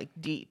them, like,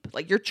 deep.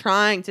 Like, you're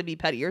trying to be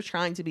petty. You're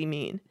trying to be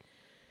mean.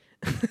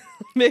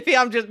 Maybe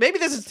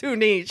this is too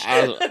niche.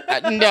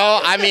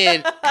 No, I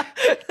mean,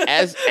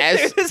 as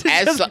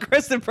a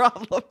Kristen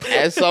problem.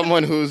 As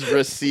someone who's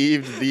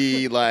received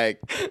the, like,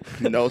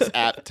 notes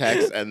app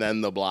text and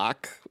then the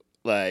block,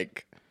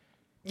 like,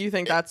 you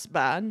think that's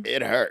bad?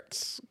 It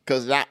hurts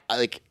because now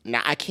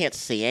I can't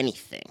say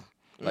anything.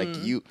 Like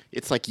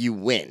it's like you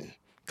win.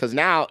 Because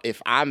now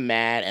if I'm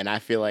mad and I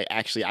feel like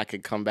actually I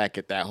could come back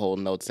at that whole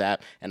notes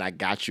app and I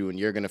got you and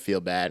you're going to feel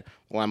bad,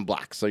 well, I'm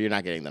blocked. So you're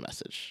not getting the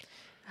message.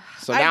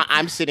 So now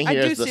I'm sitting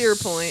here as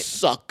the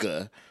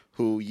sucker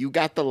who you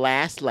got the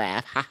last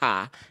laugh,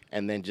 haha,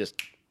 and then just,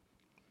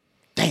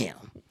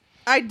 damn.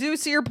 I do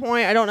see your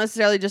point. I don't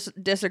necessarily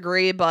just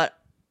disagree, but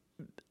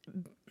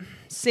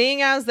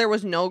seeing as there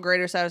was no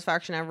greater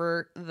satisfaction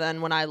ever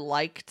than when I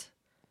liked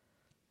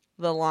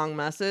the long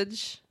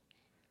message.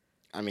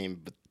 I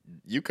mean, but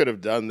you could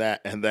have done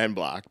that and then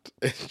blocked.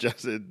 It's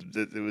just it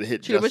would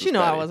hit. True, but you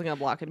know I wasn't gonna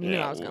block him. You knew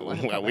I was gonna let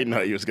him. Well, we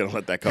know you was gonna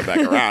let that come back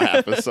around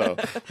happen. So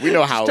we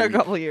know how. It took a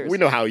couple years. We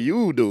know how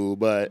you do,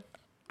 but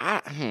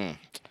like.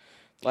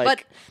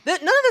 But none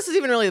of this is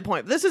even really the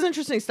point. This is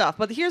interesting stuff.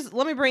 But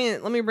let me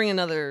bring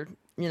another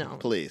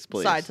please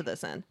side to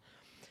this end.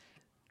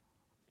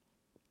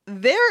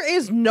 There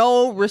is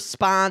no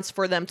response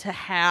for them to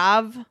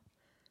have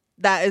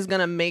that is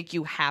gonna make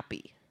you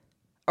happy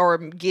or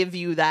give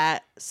you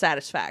that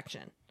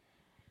satisfaction.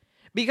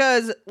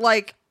 Because,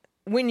 like,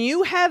 when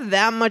you have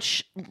that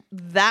much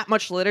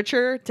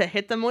literature to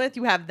hit them with,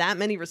 you have that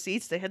many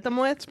receipts to hit them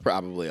with, it's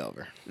probably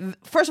over.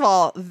 First of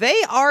all, they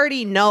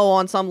already know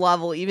on some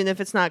level, even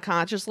if it's not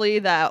consciously,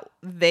 that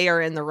they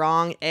are in the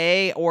wrong,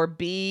 A, or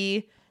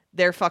B,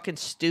 they're fucking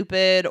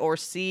stupid, or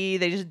C,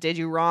 they just did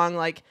you wrong.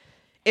 Like,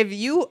 if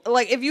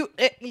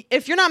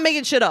you're not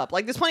making shit up,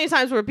 like, there's plenty of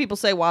times where people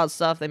say wild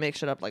stuff, they make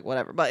shit up, like,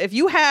 whatever. But if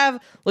you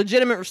have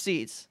legitimate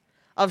receipts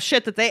of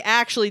shit that they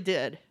actually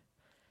did,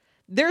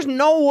 there's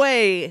no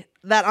way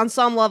that on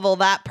some level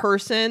that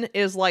person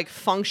is, like,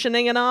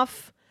 functioning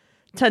enough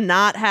to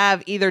not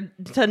have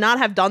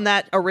done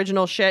that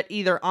original shit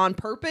either on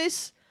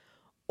purpose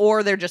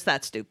or they're just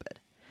that stupid.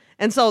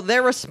 And so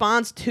their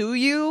response to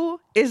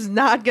you is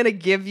not going to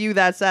give you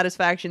that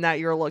satisfaction that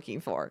you're looking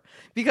for,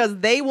 because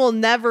they will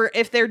never,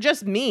 if they're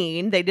just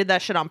mean, they did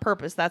that shit on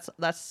purpose. That's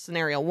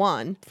scenario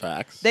one.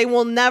 Facts. They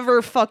will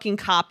never fucking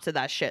cop to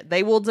that shit.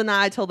 They will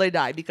deny till they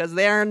die because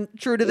they aren't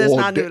true to this,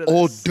 not new to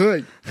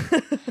this.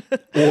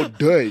 All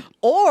day.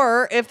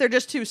 Or if they're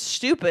just too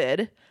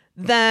stupid,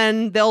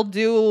 then they'll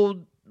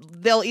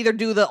either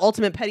do the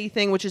ultimate petty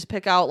thing, which is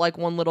pick out, like,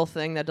 one little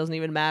thing that doesn't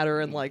even matter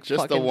and, like,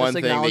 just fucking the one just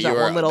thing acknowledge that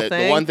one little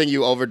thing. The one thing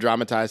you over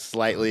dramatize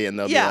slightly, and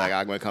they'll be like,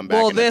 "I'm gonna come back."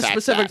 Well, and this attack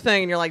specific that.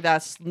 thing, and you're like,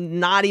 "That's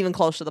not even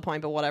close to the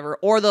point," but whatever.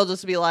 Or they'll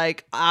just be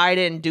like, "I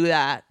didn't do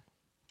that,"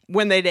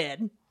 when they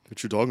did.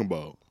 What you talking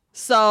about?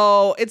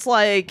 So it's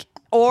like,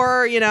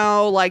 or,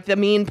 like, the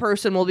mean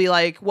person will be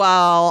like,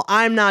 "Well,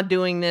 I'm not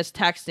doing this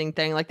texting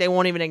thing." Like, they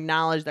won't even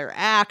acknowledge their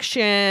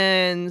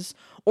actions.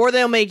 Or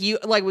they'll make you,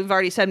 like we've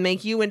already said,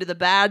 make you into the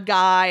bad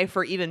guy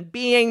for even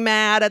being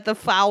mad at the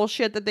foul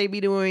shit that they be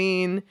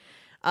doing.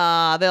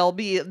 They'll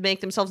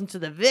make themselves into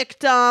the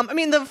victim. I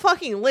mean, the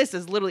fucking list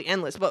is literally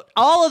endless. But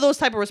all of those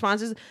type of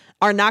responses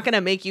are not going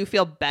to make you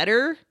feel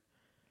better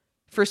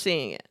for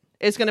seeing it.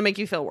 It's going to make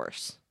you feel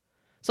worse.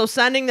 So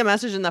sending the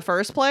message in the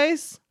first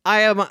place,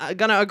 I am going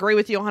to agree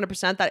with you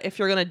 100% that if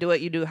you're going to do it,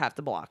 you do have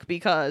to block.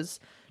 Because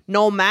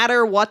no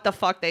matter what the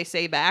fuck they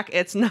say back,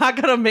 it's not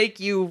gonna make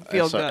you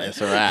feel good. It's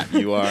a wrap.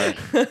 You are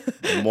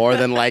more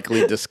than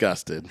likely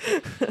disgusted.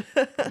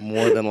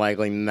 More than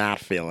likely not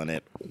feeling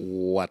it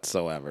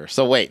whatsoever.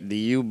 So wait, do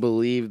you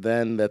believe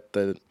then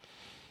that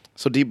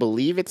So do you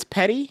believe it's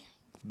petty,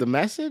 the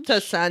message? To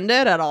send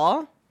it at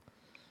all?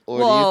 Or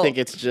do you think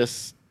it's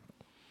just...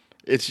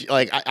 It's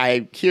like,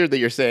 I hear that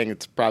you're saying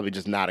it's probably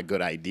just not a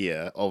good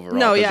idea overall.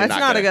 No, yeah, it's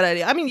not a good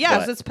idea. I mean,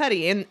 yes, it's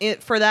petty, and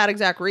for that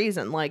exact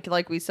reason,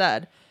 like we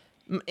said,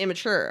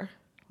 immature,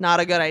 not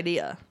a good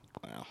idea.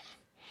 Well,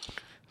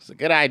 it's a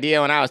good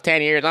idea when I was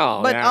 10 years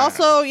old. But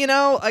also, you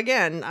know,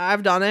 again,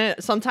 I've done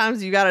it.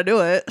 Sometimes you got to do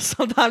it.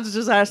 Sometimes it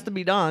just has to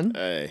be done.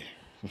 Hey.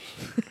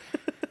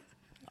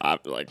 I'm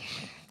like,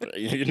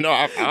 you know,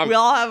 I'm we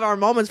all have our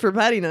moments for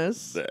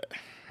pettiness.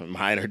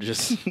 Mine are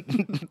just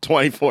 24/7,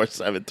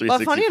 365.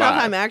 But funny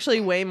enough, I'm actually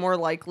way more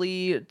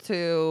likely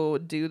to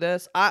do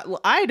this.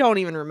 I don't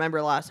even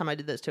remember last time I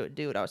did this to a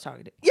dude I was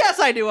talking to. Yes,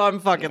 I do. I'm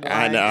fucking lying.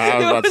 I know. I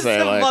was about to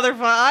say, like,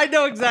 motherfucker. I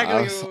know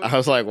exactly. I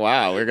was like,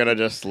 wow, we're gonna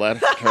just let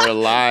her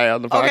lie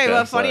on the podcast. Okay,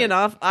 but funny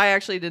enough, I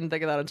actually didn't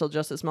think of that until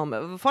just this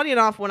moment. But funny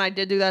enough, when I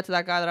did do that to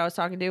that guy that I was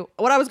talking to,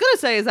 what I was gonna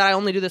say is that I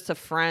only do this to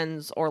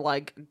friends or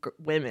like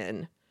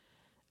women,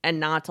 and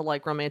not to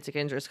like romantic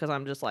interests, because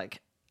I'm just like,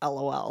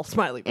 LOL,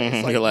 smiley face.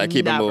 Mm-hmm. You're like,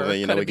 keep it moving.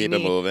 You know, we keep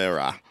it moving.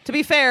 Rah. To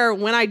be fair,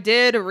 when I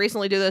did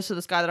recently do this to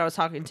this guy that I was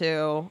talking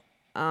to,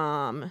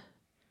 the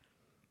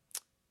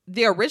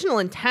original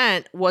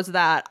intent was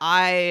that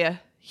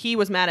he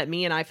was mad at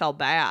me and I felt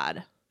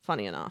bad,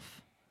 funny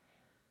enough.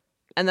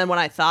 And then when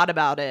I thought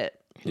about it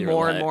and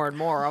more and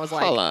more, I was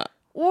like, hold up.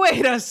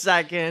 Wait a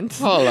second.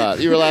 Hold up.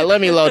 You were like,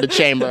 let me load the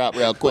chamber up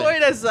real quick.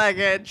 Wait a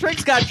second.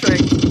 Tricks got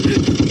tricked.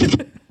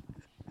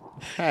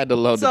 I had to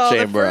load the chamber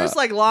up. So the first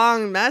like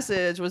long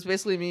message was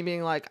basically me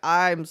being like,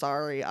 I'm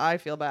sorry, I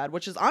feel bad,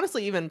 which is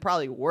honestly even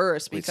probably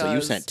worse because... Wait, so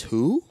you sent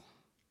two?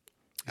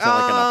 Is that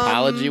like an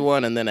apology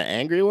one and then an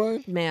angry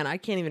one? Man, I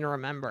can't even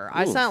remember. Oof.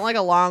 I sent like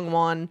a long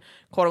one,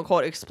 quote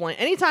unquote, explain.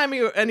 Anytime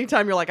you're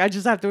like, I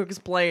just have to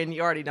explain,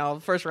 you already know.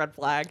 First red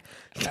flag.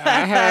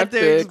 I have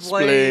to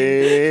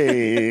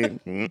explain.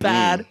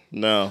 Bad.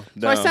 No.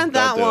 So I sent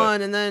that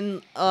one, and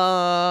then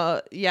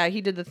yeah,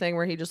 he did the thing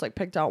where he just like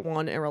picked out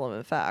one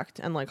irrelevant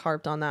fact and like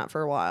harped on that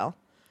for a while.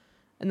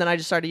 And then I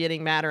just started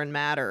getting madder and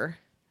madder.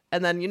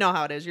 And then you know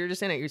how it is. You're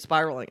just in it. You're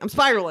spiraling. I'm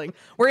spiraling.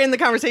 We're in the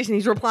conversation.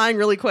 He's replying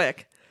really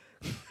quick.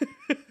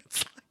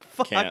 It's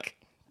like, fuck.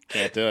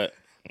 Can't do it.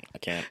 I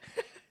can't.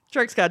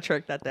 Tricks got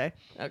tricked that day.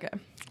 Okay.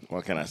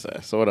 What can I say?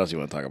 So what else you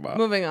want to talk about?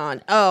 Moving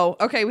on. Oh,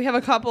 okay. We have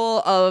a couple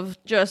of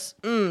just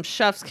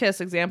chef's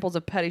kiss examples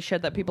of petty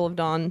shit that people have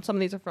done. Some of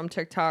these are from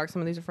TikTok.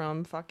 Some of these are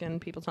from fucking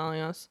people telling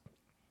us.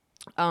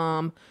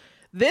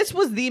 This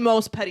was the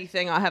most petty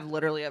thing I have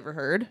literally ever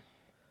heard.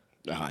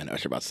 Oh, I know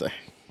what you're about to say.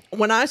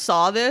 When I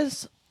saw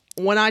this,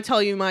 when I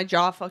tell you my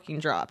jaw fucking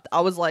dropped,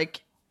 I was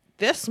like,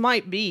 this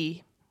might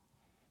be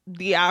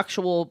the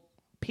actual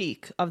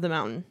peak of the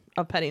mountain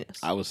of pettiness.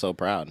 I was so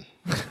proud.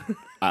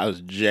 I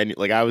was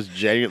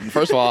genuine.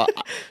 First of all,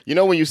 you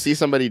know when you see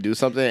somebody do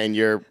something and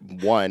you're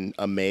one,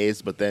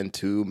 amazed, but then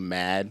two,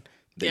 mad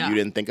that you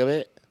didn't think of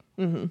it?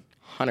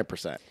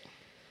 100%.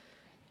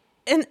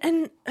 And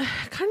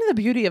kind of the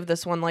beauty of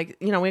this one, like,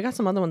 you know, we got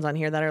some other ones on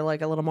here that are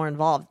like a little more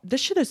involved.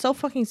 This shit is so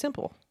fucking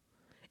simple.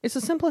 It's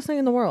the simplest thing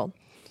in the world.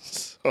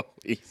 So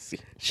easy.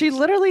 She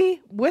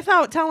literally,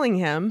 without telling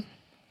him,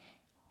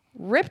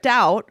 ripped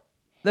out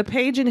the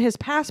page in his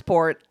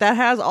passport that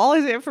has all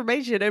his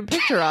information and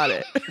picture on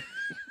it.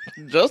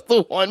 Just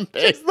the one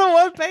page. Just the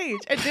one page.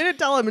 And didn't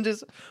tell him and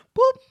just,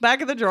 boop,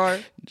 back in the drawer.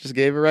 Just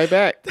gave it right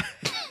back.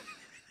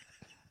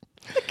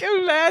 Can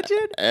you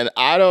imagine? And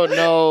I don't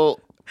know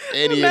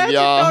any of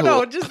y'all.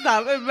 No, just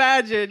stop.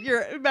 Imagine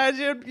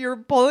you're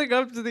pulling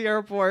up to the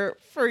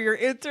airport for your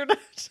international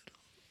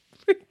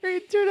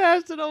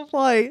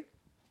flight.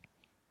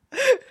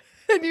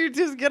 And you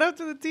just get up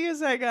to the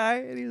TSA guy,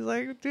 and he's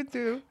like,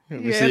 "Tutu,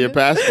 let me see your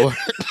passport."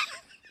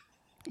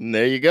 And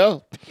there you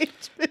go.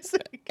 It's missing.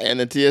 And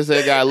the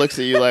TSA guy looks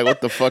at you like,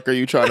 "What the fuck are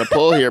you trying to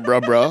pull here,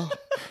 bro?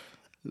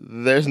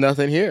 There's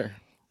nothing here."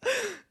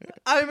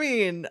 I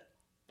mean,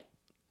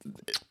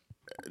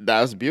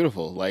 that was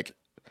beautiful. Like,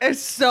 it's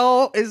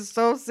so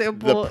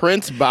simple. The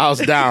prince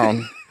bows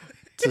down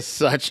to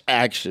such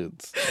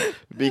actions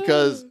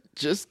because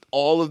just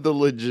all of the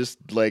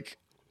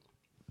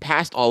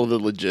past all of the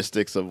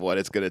logistics of what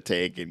it's going to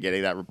take and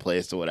getting that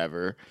replaced or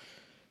whatever,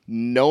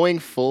 knowing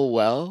full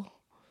well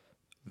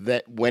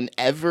that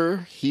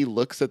whenever he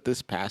looks at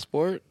this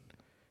passport,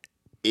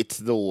 it's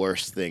the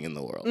worst thing in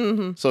the world.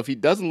 Mm-hmm. So if he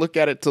doesn't look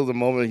at it till the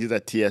moment he's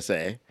at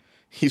TSA,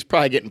 he's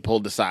probably getting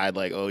pulled aside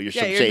like, oh, you're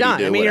some shady done.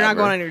 dude. I mean, whatever. you're not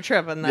going on your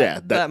trip and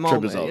that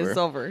moment trip is over. It's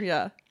over,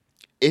 yeah.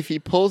 If he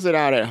pulls it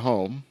out at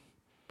home,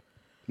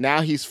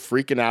 now he's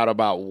freaking out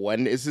about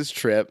when is his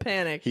trip.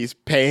 Panic. He's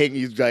paying.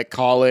 He's like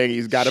calling.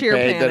 He's got to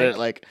pay. Panic.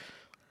 Like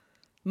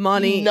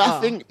money.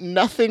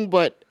 Nothing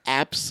but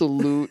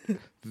absolute.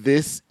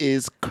 This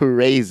is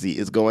crazy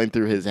is going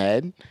through his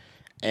head,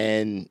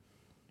 and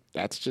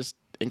that's just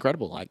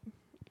incredible. Like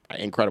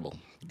incredible.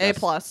 A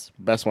plus.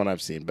 Best one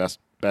I've seen. Best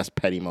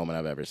petty moment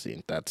I've ever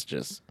seen. That's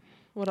just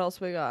What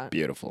else we got?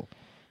 beautiful.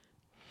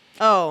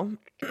 Oh.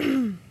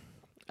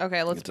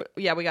 Okay,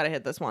 we got to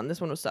hit this one. This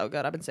one was so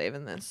good. I've been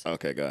saving this.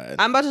 Okay, go ahead.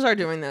 I'm about to start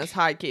doing this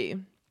high key.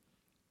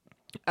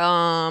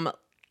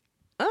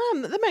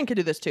 The men could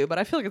do this too, but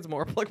I feel like it's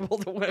more applicable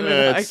to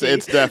women.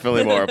 It's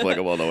definitely more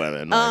applicable to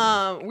women.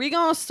 Like. We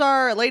gonna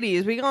start,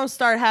 ladies. We gonna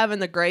start having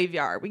the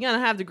graveyard. We gonna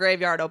have the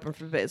graveyard open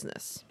for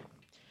business.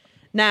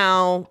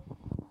 Now,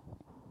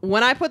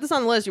 when I put this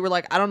on the list, you were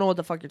like, I don't know what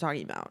the fuck you're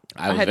talking about.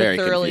 I had very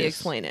to thoroughly confused.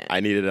 explain it. I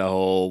needed a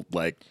whole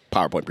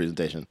PowerPoint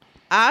presentation.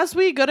 As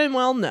we good and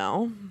well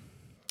know,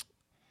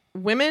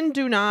 women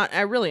do not.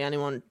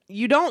 Anyone.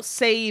 You don't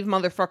save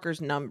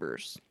motherfuckers'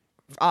 numbers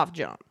off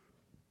jump.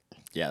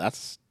 Yeah,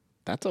 that's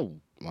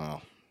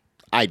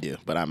I do,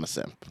 but I'm a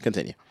simp.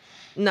 Continue.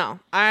 No,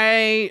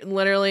 I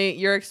literally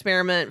your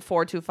experiment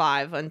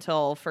 425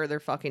 until further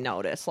fucking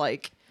notice.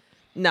 Like,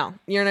 no,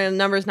 your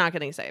number's not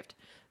getting saved.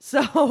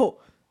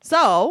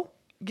 So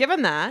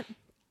given that,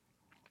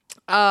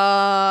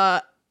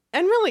 and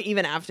really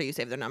even after you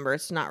save their number,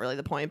 it's not really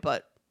the point,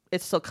 but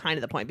it's still kind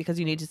of the point because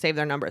you need to save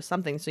their number as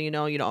something so you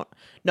don't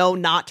know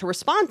not to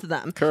respond to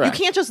them. Correct.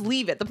 You can't just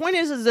leave it. The point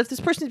is if this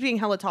person's being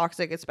hella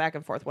toxic, it's back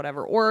and forth,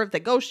 whatever. Or if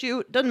they ghost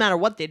you, doesn't matter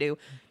what they do,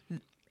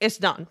 it's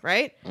done,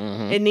 right?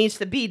 Mm-hmm. It needs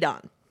to be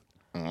done.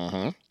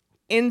 Mm-hmm.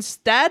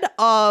 Instead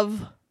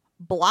of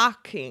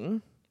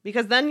blocking,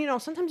 because then,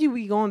 sometimes you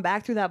be going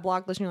back through that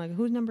block list and you're like,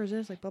 whose number is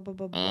this? Like, blah, blah,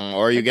 blah, blah.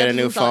 Or you Like, get that a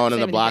new doesn't phone and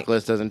save the block anything.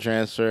 list doesn't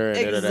transfer.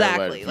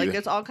 Exactly. Like,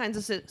 there's all kinds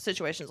of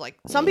situations. Like,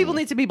 some people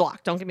need to be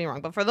blocked, don't get me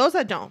wrong. But for those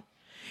that don't,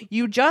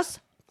 you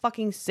just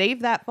fucking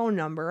save that phone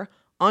number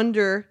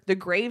under the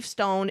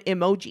gravestone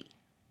emoji.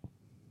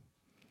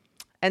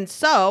 And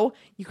so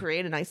you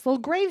create a nice little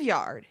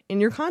graveyard in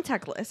your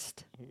contact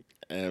list.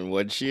 And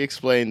when she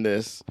explained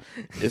this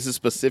is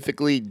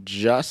specifically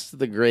just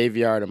the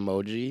graveyard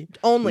emoji.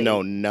 Only.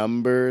 No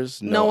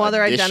numbers, No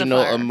other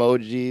additional identifier.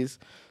 emojis.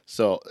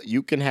 So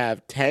you can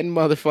have 10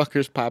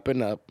 motherfuckers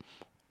popping up,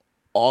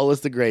 all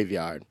as the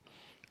graveyard.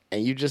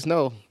 And you just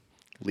know,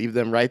 leave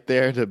them right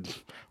there to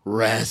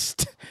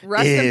rest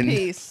in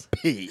peace.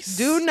 Peace.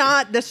 Do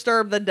not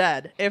disturb the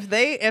dead. If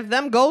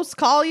them ghosts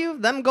call you,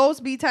 them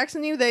ghosts be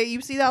texting you,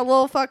 you see that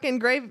little fucking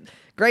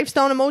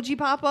gravestone emoji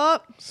pop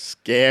up.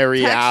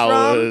 Scary Text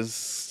hours,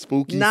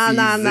 spooky season.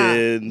 Nah.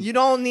 You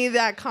don't need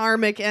that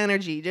karmic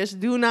energy. Just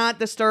do not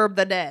disturb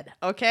the dead,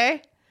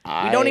 okay?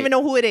 We don't even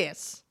know who it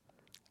is.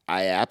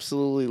 I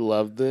absolutely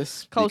love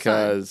this Cosign.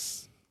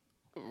 because,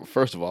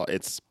 first of all,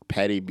 it's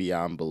petty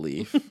beyond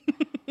belief.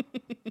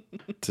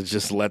 To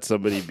just let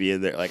somebody be in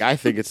there. Like, I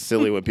think it's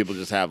silly when people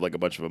just have like a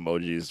bunch of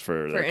emojis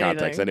for their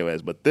context anything.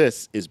 anyways, but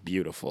this is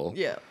beautiful.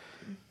 Yeah.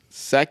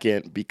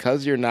 Second,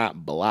 because you're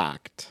not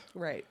blocked,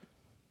 Right.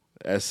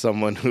 as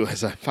someone who,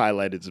 as I've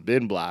highlighted, has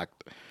been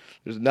blocked,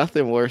 there's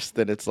nothing worse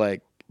than it's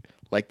like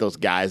those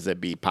guys that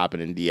be popping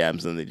in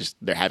DMs and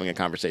they're having a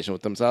conversation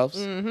with themselves.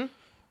 Mm-hmm.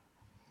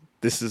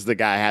 This is the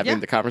guy having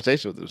the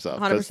conversation with himself.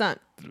 100%.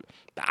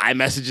 The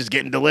iMessage is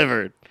getting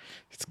delivered.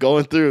 It's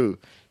going through.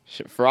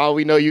 For all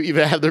we know, you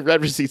even have the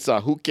read receipts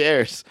on. Who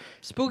cares?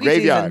 Spooky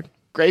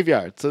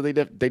Graveyard. So they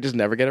just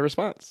never get a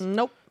response. season.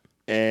 Nope.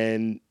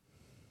 And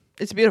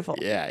It's beautiful.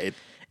 yeah,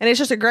 And it's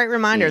just a great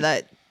reminder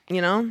that,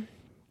 you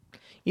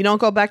don't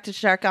go back to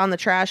check on the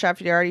trash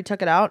after you already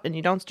took it out, and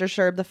you don't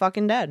disturb the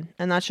fucking dead.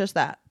 And that's just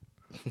that.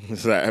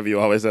 have you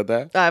always said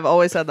that? I've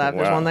always said that. If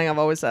There's Wow. one thing I've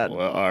always said.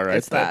 Well, all right.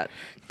 It's that.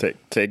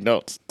 Take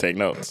notes. Take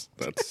notes.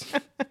 That's.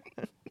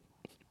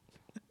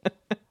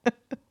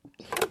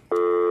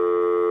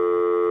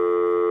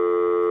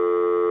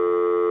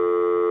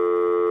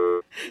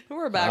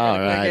 We're back. All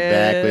with the right, quick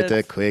back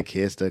with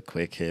hits. the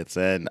quick hits.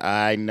 And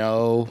I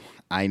know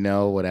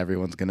what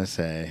everyone's going to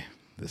say.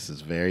 This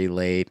is very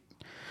late.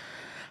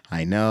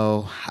 I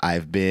know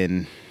I've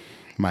been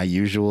my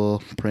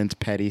usual Prince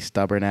Petty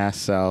stubborn ass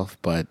self,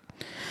 but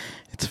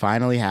it's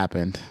finally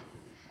happened.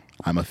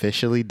 I'm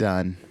officially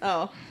done.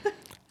 Oh.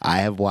 I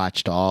have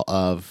watched all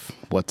of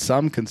what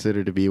some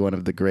consider to be one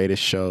of the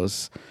greatest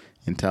shows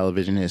in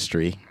television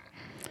history,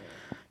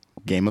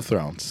 Game of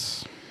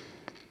Thrones.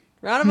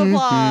 Round of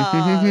applause.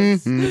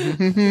 I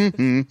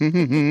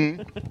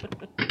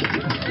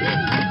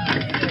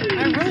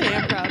really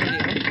am proud of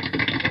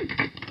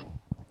you.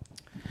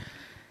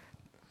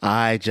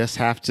 I just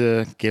have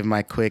to give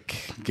my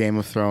quick Game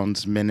of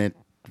Thrones minute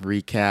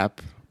recap.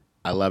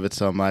 I love it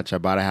so much. I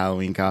bought a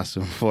Halloween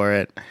costume for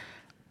it.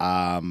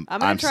 I'm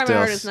going to try my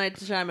hardest tonight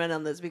to chime in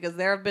on this because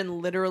there have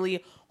been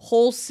literally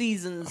whole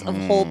seasons of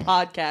whole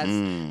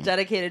podcasts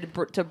dedicated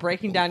to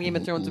breaking down Game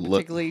of Thrones, and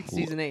particularly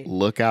season 8.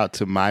 Look out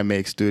to My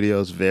Make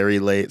Studios' very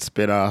late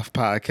spinoff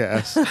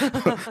podcast,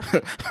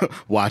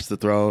 Watch the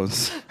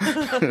Thrones,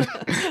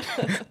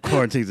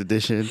 Quarantine's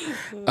Edition.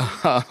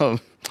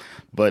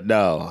 But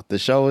no, the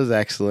show is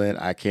excellent.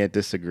 I can't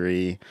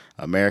disagree.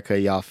 America,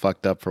 y'all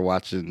fucked up for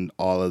watching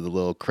all of the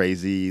little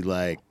crazy,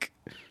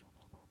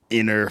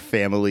 inner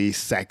family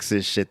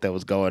sexist shit that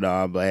was going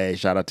on. But hey,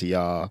 shout out to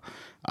y'all.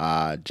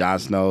 Jon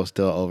Snow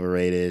still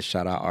overrated.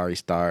 Shout out Arya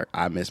Stark.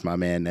 I miss my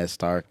man Ned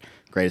Stark.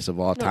 Greatest of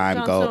all time.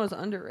 Jon Snow is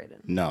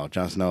underrated. No,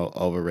 Jon Snow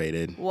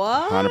overrated.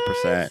 What?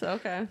 100%.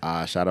 Okay.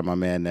 Shout out my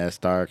man Ned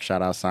Stark.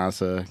 Shout out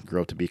Sansa.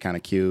 Grew up to be kind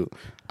of cute.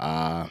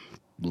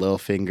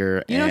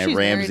 Littlefinger You know and she's Ramsay.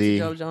 married to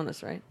Joe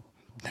Jonas, right?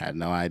 Had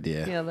no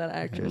idea. Yeah, that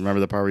actress. Remember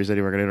the part where you said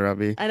you were going to interrupt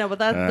me? I know, but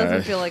that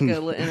doesn't feel like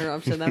a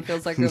interruption. That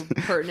feels like a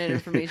pertinent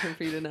information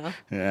for you to know.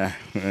 Yeah,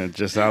 it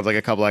just sounds like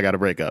a couple I got to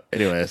break up.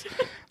 Anyways, They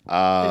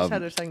just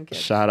had their second kid.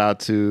 shout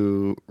out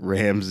to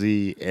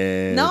Ramsey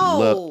and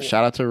No!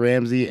 shout out to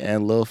Ramsey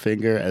and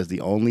Littlefinger as the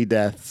only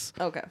deaths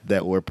Okay.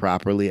 that were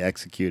properly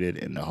executed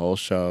in the whole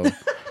show.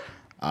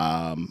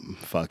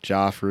 Fuck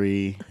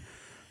Joffrey.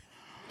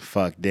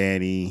 Fuck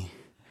Danny.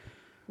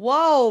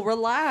 Whoa,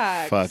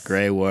 relax. Fuck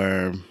Grey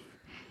Worm.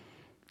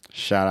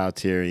 Shout out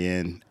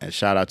Tyrion. And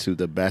shout out to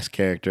the best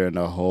character in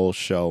the whole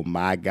show,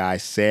 my guy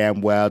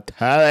Samwell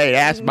Tully.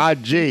 That's my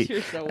G.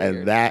 You're so and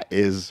weird. that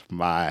is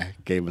my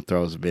Game of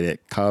Thrones minute.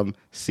 Come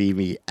see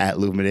me at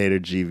Luminator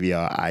GV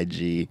on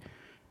IG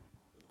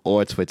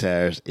or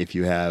Twitter if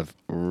you have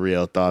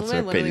real thoughts or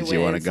I literally opinions you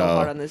want to waited so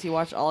hard go. on this. You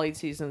watched all 8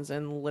 seasons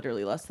in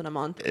literally less than a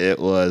month. It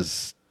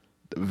was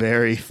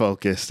very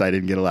focused. I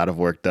didn't get a lot of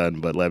work done,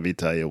 but let me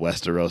tell you,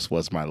 Westeros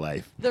was my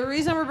life. The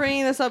reason we're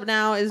bringing this up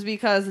now is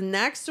because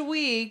next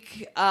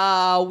week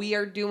we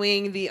are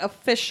doing the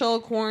official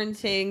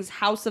Quarantines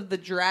House of the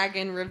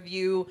Dragon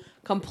review,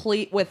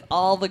 complete with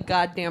all the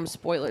goddamn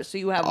spoilers. So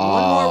you have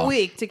one more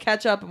week to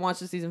catch up and watch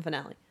the season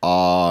finale.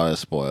 All the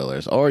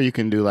spoilers. Or you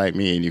can do like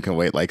me and you can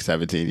wait like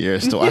 17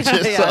 years to watch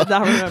it. Yeah,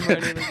 not remember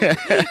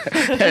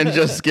anything. And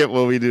just skip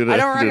what we do. I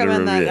don't do the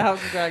recommend that. review. House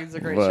of the Dragon's a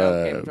great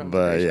show. Game of Thrones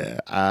is a great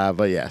show.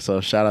 But yeah. So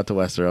shout out to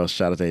Westeros.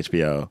 Shout out to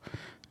HBO.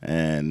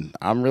 And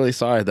I'm really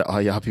sorry that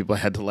all y'all people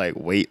had to like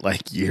wait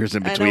like years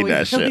in between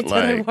that shit.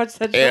 Like, watch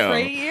that show for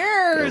 8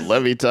 years.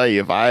 let me tell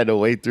you, if I had to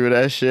wait through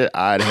that shit,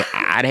 I'd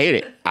hate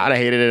it. I'd have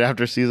hated it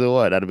after season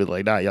 1. I'd have been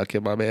like, nah, y'all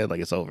killed my man.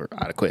 Like, it's over.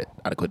 I'd have quit.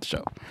 I'd have quit the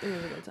show. It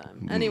was a good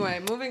time. Anyway,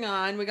 moving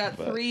on. We got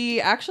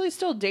 3 actually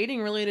still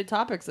dating related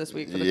topics this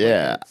week for the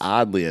Yeah, Quarantines.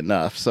 oddly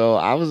enough. So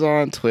I was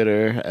on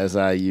Twitter, as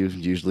I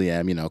usually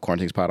am,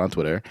 Quarantine Pod on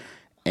Twitter.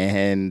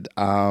 And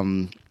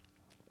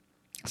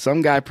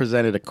some guy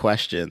presented a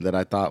question that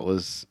I thought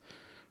was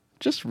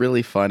just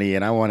really funny,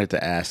 and I wanted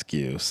to ask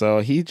you.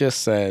 So he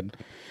just said,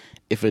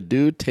 if a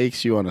dude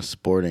takes you on a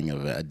sporting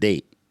event, a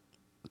date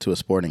to a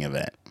sporting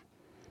event,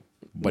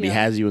 but he Yeah.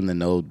 has you in the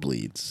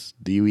nosebleeds,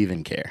 do you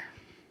even care?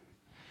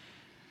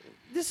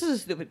 This is a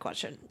stupid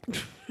question.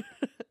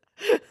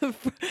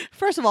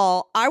 First of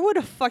all, I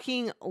would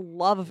fucking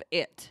love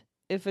it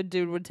if a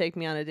dude would take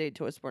me on a date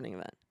to a sporting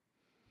event.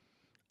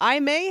 I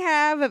may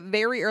have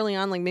very early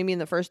on, like maybe in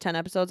the first 10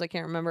 episodes, I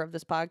can't remember, of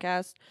this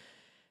podcast,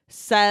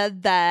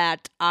 said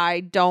that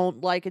I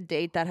don't like a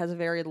date that has a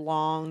very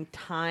long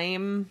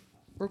time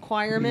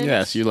requirement.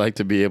 Yes, you like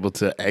to be able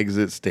to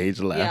exit stage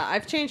left. Yeah,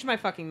 I've changed my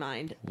fucking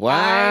mind. Wow.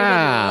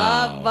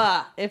 I would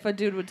love if a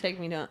dude would take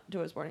me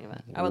to a sporting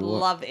event. I would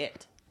love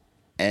it.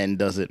 And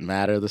does it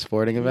matter, the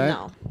sporting event?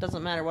 No,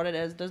 doesn't matter what it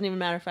is. Doesn't even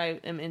matter if I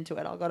am into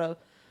it. I'll go to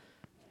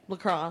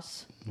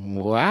lacrosse.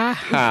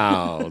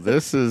 Wow.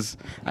 This is,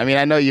 I mean,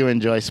 I know you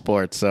enjoy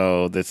sports,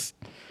 so this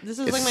This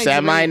is It's like my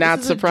semi dream. not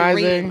This is a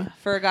surprising. dream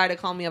for a guy to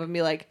call me up and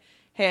be like,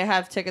 "Hey, I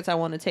have tickets. I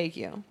want to take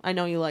you. I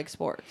know you like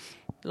sports.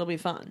 It'll be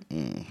fun.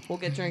 We'll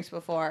get drinks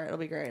before. It'll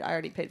be great. I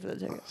already paid for the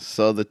tickets."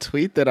 So the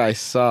tweet that I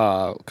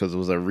saw, because it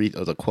was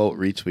a quote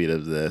retweet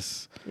of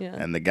this, Yeah.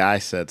 and the guy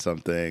said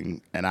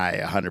something, and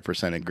I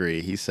 100% agree.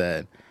 He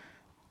said,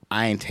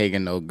 "I ain't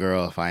taking no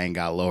girl if I ain't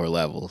got lower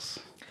levels."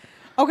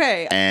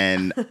 Okay.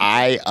 And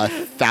I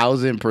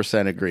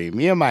 1,000% agree.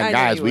 Me and my I know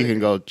guys, you we would can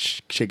go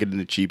chicken in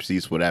the cheap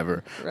seats,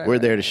 whatever. Right, We're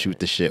right, there to shoot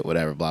the shit,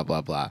 whatever, blah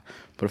blah blah.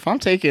 But if I'm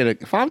taking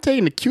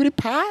the cutie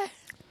pie,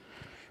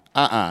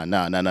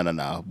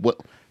 no. What?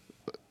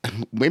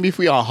 Maybe if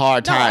we on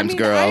hard No, times,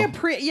 girl. I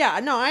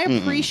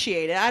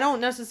appreciate it. I don't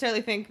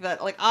necessarily think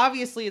that, like,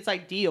 obviously it's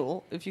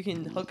ideal if you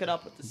can hook it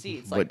up with the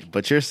seats. Like,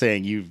 But you're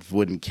saying you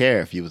wouldn't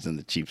care if you was in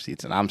the cheap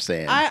seats, and I'm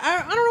saying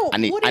I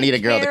don't know. I need a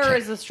girl to care.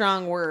 Is a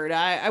strong word.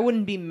 I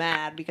wouldn't be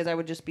mad because I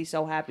would just be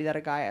so happy that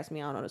a guy asked me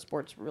out on a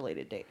sports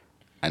related date.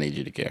 I need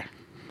you to care.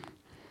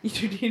 You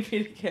do need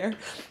me to care.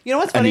 You know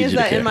what's I funny need is you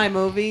to that care. in my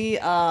movie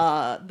that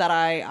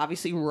I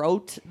obviously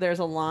wrote, there's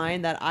a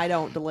line that I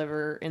don't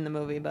deliver in the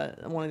movie,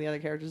 but one of the other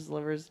characters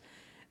delivers.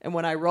 And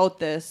when I wrote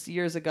this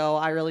years ago,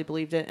 I really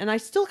believed it. And I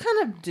still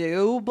kind of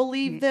do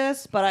believe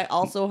this, but I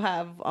also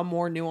have a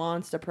more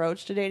nuanced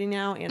approach to dating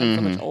now. And I'm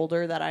so much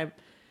older that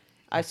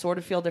I sort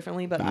of feel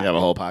differently. But You have a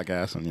whole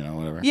podcast, and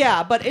whatever.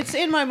 yeah, but it's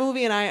in my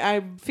movie, and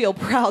I feel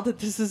proud that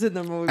this is in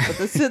the movie. But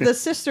the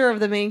sister of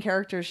the main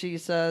character, she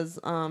says,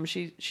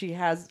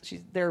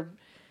 they're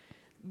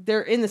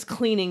in this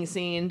cleaning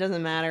scene,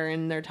 doesn't matter,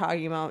 and they're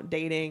talking about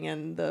dating,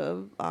 and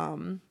the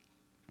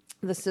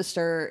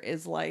sister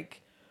is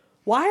like,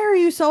 "Why are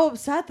you so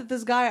upset that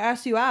this guy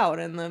asked you out?"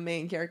 And the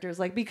main character is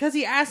like, "Because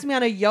he asked me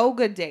on a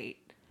yoga date.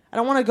 I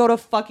don't want to go to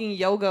fucking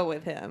yoga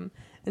with him."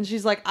 And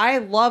she's like, I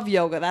love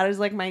yoga. That is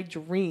like my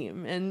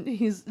dream. And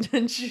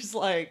she's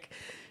like,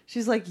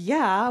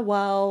 yeah,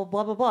 well,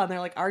 blah, blah, blah. And they're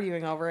like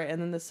arguing over it.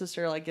 And then the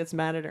sister like gets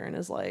mad at her and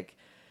is like,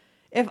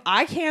 if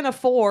I can't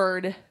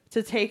afford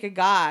to take a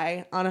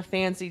guy on a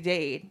fancy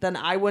date, then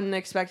I wouldn't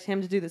expect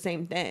him to do the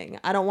same thing.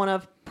 I don't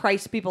want to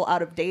price people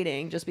out of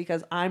dating just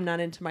because I'm not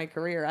into my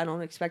career. I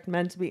don't expect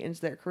men to be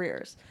into their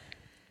careers.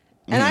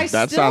 And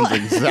that sounds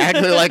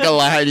exactly like a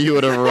line you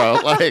would have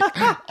wrote. Like,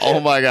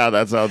 oh my God,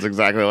 that sounds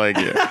exactly like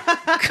you.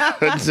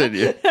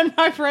 Continue. And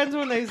my friends,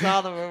 when they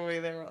saw the movie,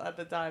 they were at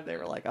the time, they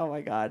were like, "Oh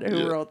my God,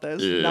 who wrote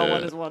this?" Yeah. No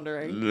one is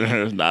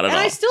wondering. Not at all. And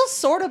I still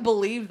sort of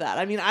believe that.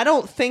 I mean, I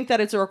don't think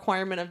that it's a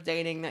requirement of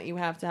dating that you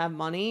have to have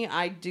money.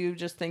 I do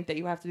just think that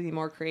you have to be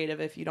more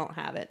creative if you don't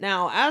have it.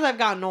 Now, as I've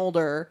gotten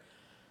older,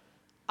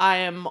 I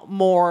am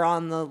more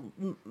on the...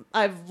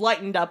 I've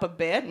lightened up a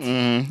bit.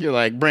 You're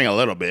like, bring a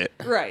little bit.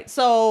 Right.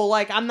 So,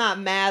 like, I'm not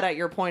mad at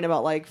your point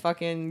about, like,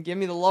 fucking give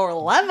me the lower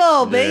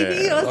level,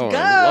 baby. Yeah, Let's lower,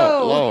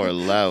 go. Lower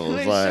levels.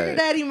 Like, like, sugar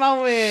daddy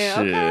moment.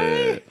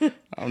 shit. Okay.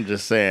 I'm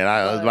just saying,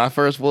 my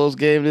first Wolves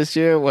game this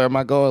year, where am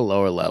I going?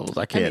 Lower levels.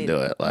 I can't do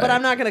it. Like, but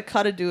I'm not going to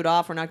cut a dude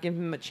off or not give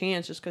him a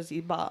chance just because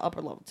he bought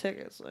upper level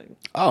tickets. Like,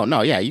 oh,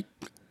 no, yeah.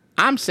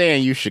 I'm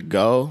saying you should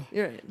go.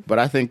 you're right. But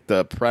I think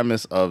the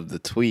premise of the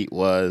tweet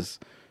was,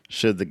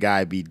 should the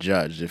guy be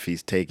judged if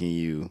he's taking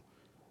you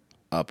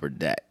upper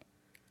deck?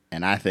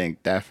 And I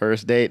think that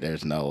first date,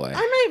 there's no way.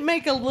 I might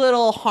make a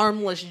little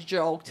harmless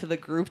joke to the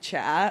group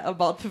chat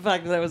about the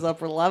fact that I was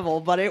upper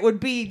level, but it would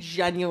be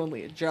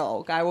genuinely a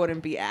joke. I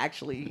wouldn't be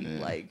actually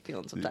like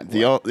feeling some type of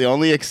way. The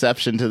only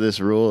exception to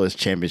this rule is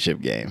championship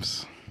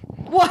games.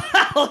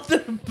 Wow!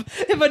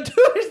 If a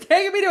dude is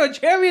taking me to a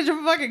championship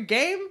fucking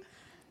game,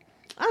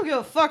 I don't give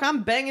a fuck.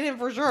 I'm banging him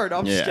for sure. No,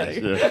 I'm just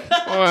kidding. Sure.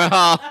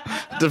 Well,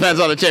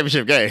 depends on the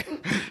championship game.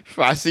 If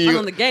I see you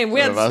on the game, we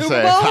had if Super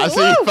I Bowl.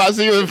 if I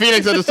see you in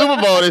Phoenix at the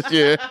Super Bowl this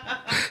year,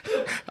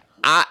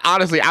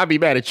 I'd be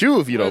mad at you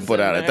if you don't put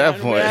out at that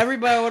point.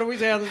 Everybody, what do we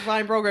say on this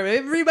fine program?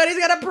 Everybody's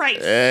got a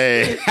price.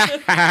 Hey.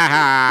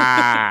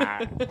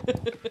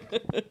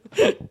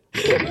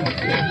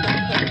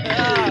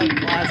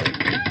 Classic.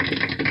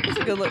 That's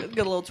a good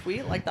little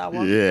tweet, like that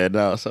one. Yeah,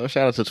 no. So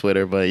shout out to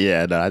Twitter, but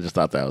yeah, no, I just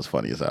thought that was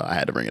funny, so I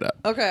had to bring it up.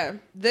 Okay,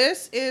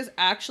 this is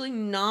actually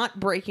not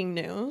breaking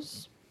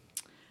news,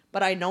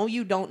 but I know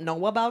you don't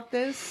know about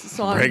this,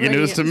 so I'm breaking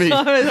news to me. So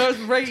I was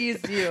breaking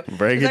news to you.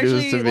 Breaking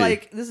news to me.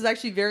 Like, this is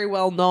actually very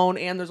well known,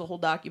 and there's a whole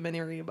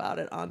documentary about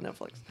it on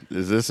Netflix.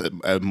 Is this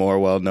more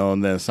well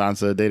known than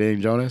Sansa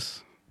dating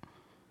Jonas?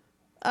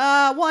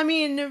 Well, I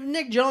mean,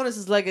 Nick Jonas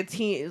is like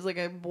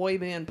a boy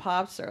band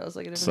pop star. It's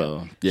like a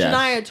different. So, yeah.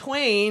 Shania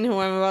Twain, who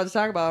I'm about to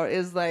talk about,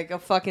 is like a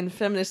fucking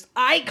feminist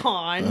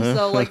icon.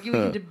 So, like, you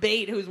can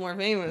debate who's more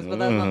famous, but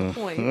that's not the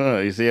point.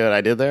 You see what I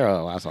did there?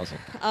 Oh, that's awesome.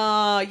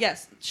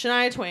 Yes,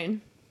 Shania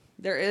Twain.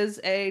 There is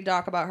a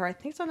doc about her. I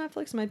think it's on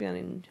Netflix. It might be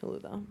on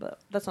Hulu though,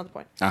 but that's not the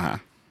point. Uh-huh.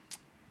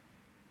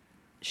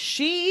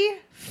 She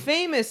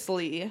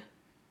famously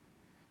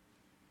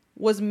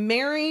was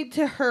married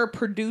to her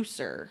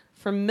producer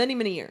for many,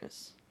 many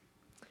years.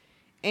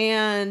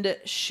 And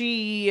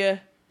she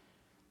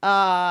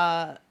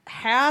had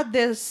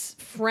this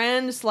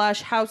friend /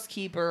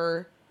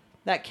 housekeeper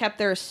that kept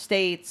their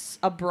estates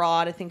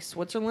abroad. I think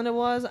Switzerland it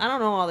was. I don't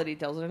know all the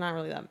details. They're not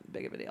really that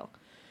big of a deal.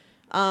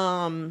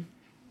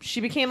 She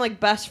became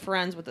like best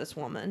friends with this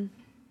woman.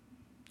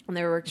 And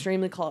they were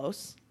extremely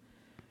close.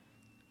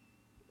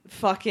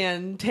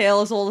 Fucking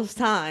tale as old as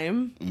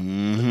time.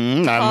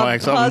 Mm-hmm. I'm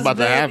like, something's about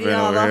to happen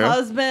over the here.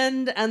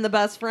 husband and the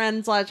best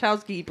friend /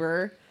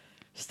 housekeeper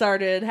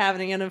started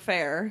having an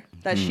affair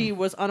that she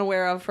was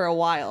unaware of for a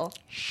while.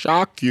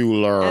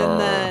 Shockular.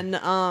 And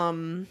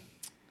then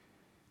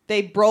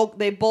they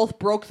both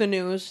broke the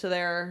news to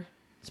their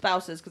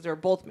spouses because they were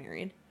both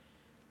married.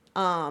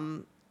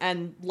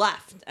 And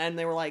left, and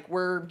they were like,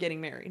 "We're getting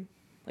married.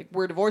 Like,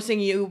 we're divorcing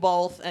you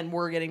both, and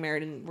we're getting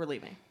married, and we're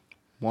leaving."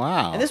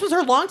 Wow. And this was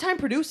her longtime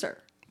producer.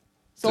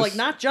 So, like,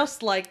 not just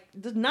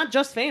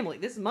family.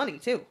 This is money,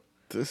 too.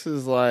 This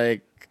is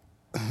like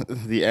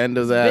the end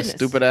of that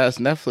stupid-ass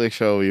Netflix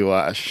show you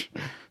watch.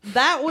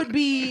 That would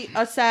be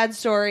a sad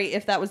story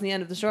if that was the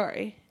end of the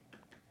story.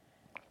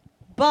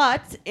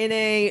 But in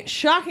a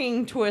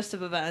shocking twist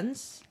of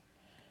events,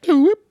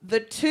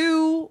 the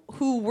two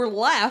who were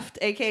left,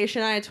 a.k.a.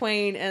 Shania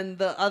Twain and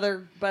the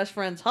other best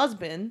friend's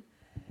husband,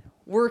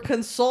 were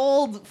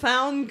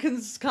found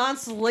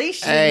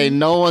consolation. Hey,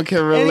 no one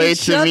can relate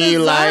to me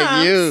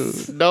like you.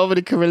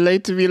 Nobody can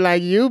relate to me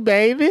like you,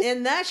 baby.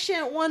 And that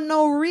shit wasn't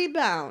no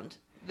rebound.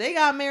 They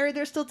got married.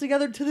 They're still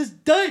together to this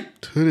day.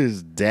 To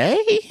this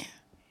day?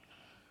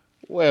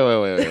 Wait.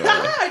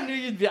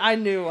 I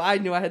knew I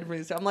had to bring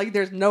this up. I'm like,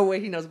 there's no way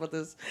he knows about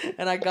this.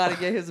 And I got to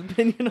get his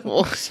opinion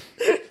on this.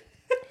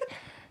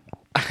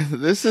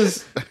 This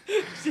is...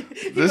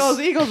 He goes,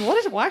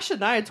 why is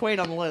Shania Twain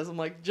on the list? I'm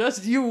like,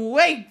 just you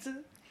wait.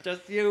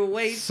 Just you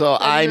wait. So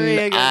I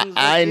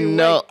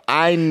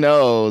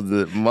know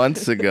that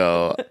months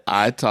ago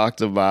I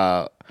talked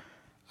about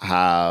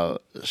how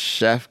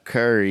Chef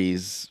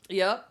Curry's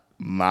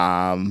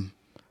mom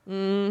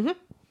Mm-hmm.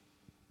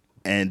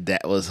 And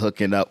that was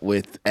hooking up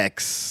with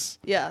exes.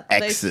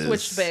 They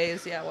switched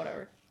bays. Yeah,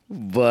 whatever.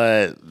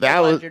 But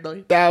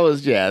Allegedly.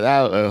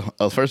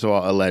 First of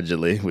all,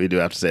 allegedly. We do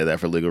have to say that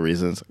for legal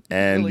reasons.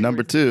 And legal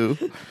number two,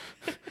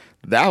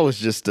 that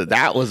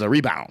was a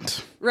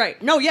rebound.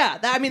 Right. No, yeah.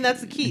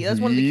 That's the key. That's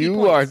one of the key You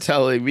points. are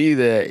telling me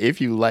that if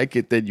you like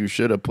it, then you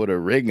should have put a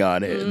ring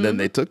on it. And then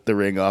they took the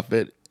ring off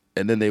it.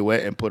 And then they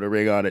went and put a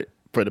ring on it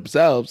for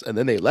themselves. And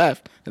then they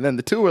left. And then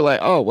the two were like,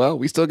 oh, well,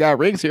 we still got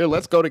rings here.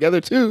 Let's go together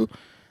too.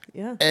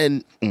 Yeah.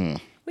 And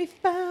we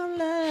found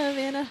love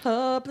in a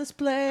hopeless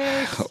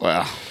place.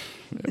 well,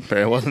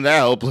 it wasn't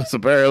that hopeless,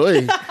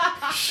 apparently.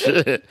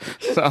 Shit.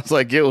 Sounds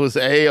like it was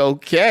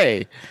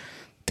A-okay.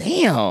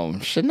 Damn,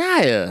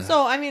 Shania.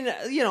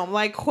 So,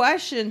 my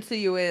question to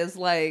you is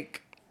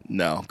like...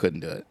 No,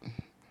 couldn't do it.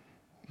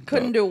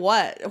 Couldn't do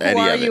what? Who Any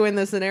are of you it. in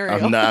this scenario?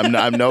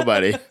 I'm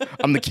nobody.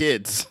 I'm the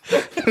kids.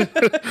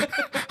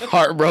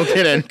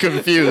 Heartbroken and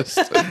confused.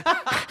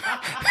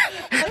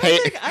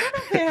 I don't know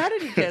if they had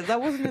any kids.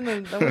 That wasn't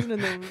in the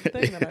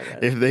thing that I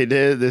read. If they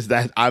did,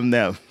 I'm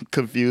them.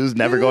 Confused,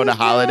 never going to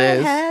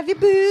holidays. Have your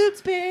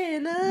boots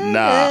been undone?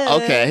 Nah.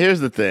 Okay, here's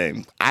the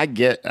thing. Right.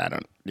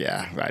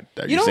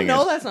 You don't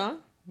know that song?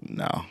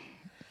 No.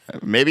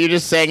 Maybe you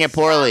just sang it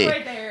poorly. Stop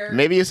right there.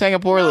 Maybe you sang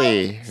it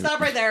poorly. No, stop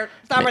right there.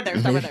 Stop right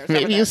there.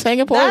 Maybe you sang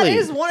it poorly. That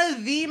is one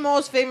of the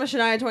most famous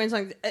Shania Twain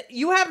songs.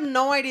 You have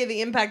no idea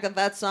the impact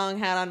that song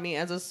had on me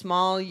as a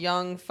small,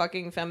 young,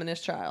 fucking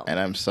feminist child. And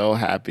I'm so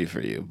happy for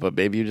you. But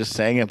maybe you just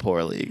sang it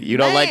poorly. You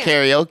don't like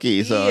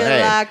karaoke, so You're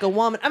hey. like a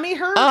woman. I mean,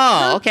 her.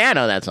 Oh, okay, I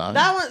know that song.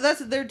 That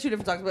one. They're two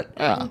different songs, but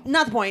Oh.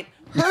 not the point.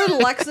 Her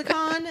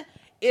lexicon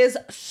is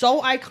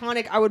so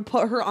iconic. I would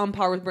put her on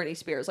par with Britney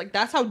Spears. Like,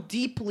 that's how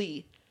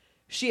deeply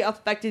she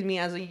affected me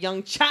as a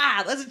young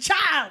child.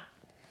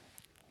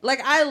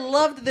 Like, I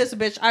loved this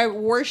bitch. I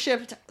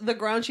worshipped the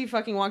ground she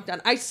fucking walked on.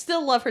 I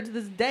still love her to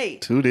this day.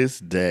 To this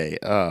day.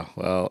 Oh,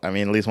 well, I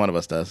mean, at least one of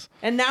us does.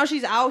 And now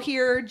she's out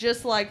here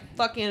just like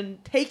fucking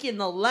taking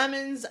the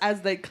lemons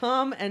as they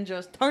come and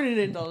just turning it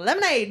into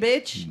lemonade,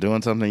 bitch.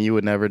 Doing something you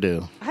would never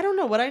do. I don't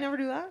know. Would I never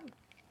do that?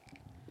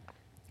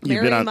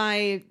 You've Marry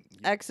my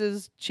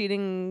ex's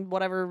cheating,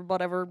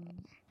 whatever.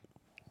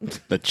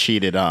 The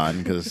cheated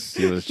on because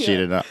he was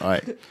cheated on.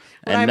 Right. Would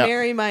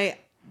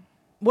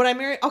I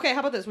marry? Okay, how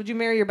about this? Would you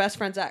marry your best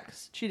friend's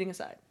ex, cheating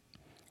aside?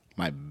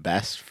 My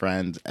best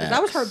friend's ex.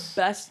 That was her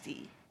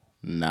bestie.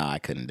 No, I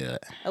couldn't do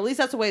it. At least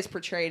that's the way it's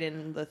portrayed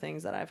in the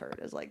things that I've heard.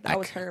 Is like that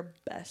was her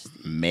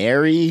bestie.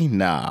 Marry?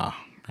 Nah.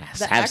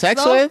 The Have ex,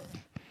 sex though? with?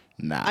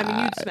 Nah. I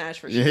mean, you'd smash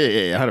for sure.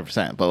 Yeah,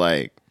 100%. But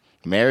like,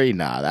 marry?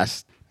 Nah,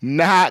 that's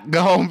not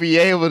gonna be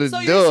able to So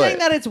do you're it. saying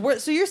that it's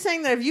worse. So you're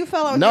saying that if you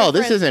fell out with No, your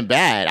this friend, isn't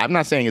bad. I'm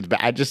not saying it's bad.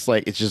 I just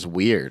like it's just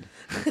weird.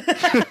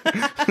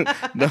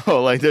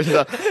 No, like there's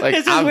no like.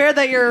 It's just weird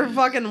that your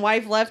fucking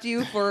wife left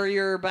you for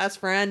your best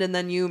friend and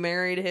then you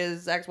married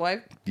his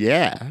ex-wife.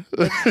 Yeah,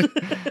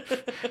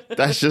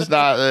 that's just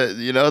not.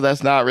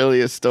 That's not really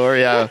a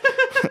story.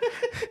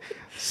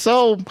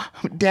 So,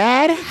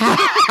 Dad,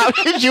 how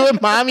did you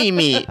and Mommy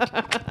meet?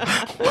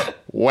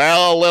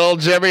 Well, little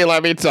Jimmy,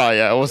 let me tell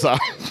you, it was a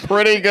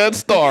pretty good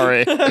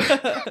story,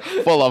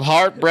 full of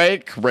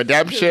heartbreak,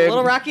 redemption, A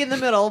little rocky in the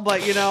middle,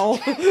 but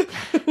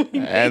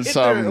and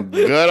some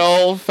good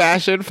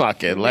old-fashioned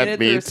fucking. Let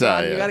me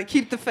tell you, You got to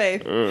keep the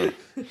faith.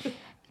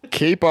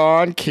 Keep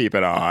on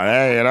keeping on,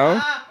 hey,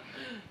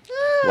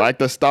 Like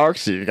the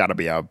Starks, you got to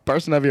be a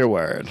person of your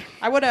word.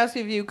 I would ask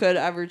if you could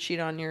ever cheat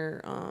on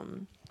your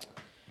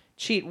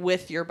cheat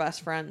with your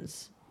best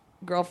friend's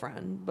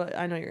girlfriend, but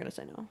I know you're gonna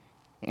say no.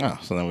 Oh,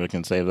 so then we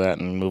can save that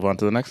and move on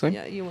to the next thing?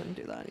 Yeah, you wouldn't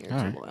do that. You're All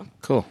too right. loyal.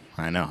 Cool.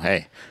 I know.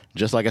 Hey,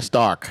 just like a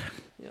Stark.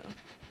 Yeah.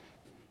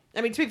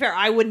 I mean, to be fair,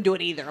 I wouldn't do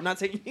it either. I'm not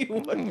saying you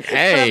would.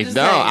 Hey,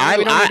 no,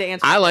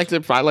 I liked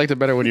it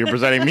better when you were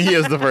presenting me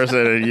as the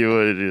person and you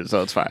would,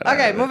 so it's fine.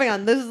 Okay, moving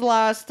on. This is the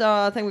last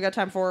thing we got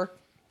time for.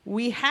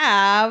 We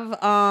have,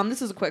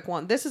 this is a quick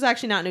one. This is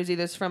actually not news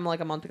either. This is from like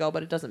a month ago,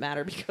 but it doesn't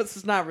matter because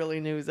it's not really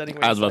news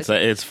anyway. I was about to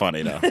say, it's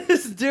funny though.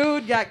 This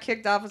dude got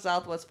kicked off a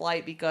Southwest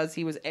flight because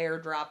he was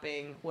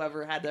airdropping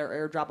whoever had their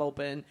airdrop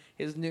open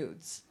his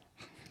nudes.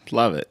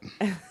 Love it.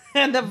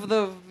 And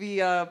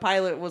the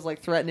pilot was like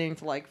threatening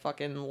to like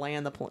fucking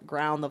land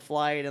ground the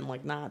flight and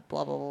like not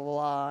blah blah blah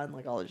blah and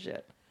like all this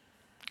shit.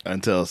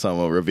 Until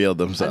someone revealed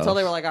themselves. Until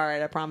they were like, all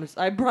right, I promise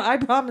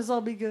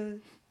I'll be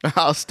good.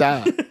 I'll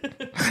stop.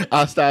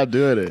 I'll stop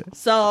doing it.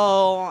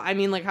 So, I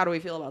mean, like, how do we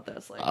feel about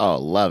this? Like, Oh,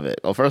 love it.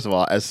 Well, first of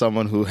all, as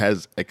someone who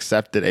has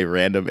accepted a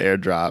random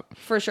airdrop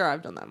for sure,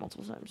 I've done that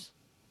multiple times.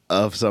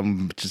 of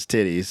some just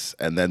titties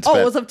and then Oh,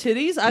 it was of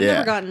titties? I've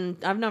Yeah.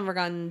 never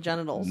gotten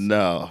genitals.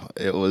 No,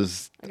 it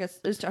was I guess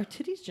are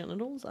titties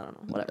genitals? I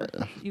don't know. Whatever. You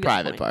get the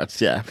private point.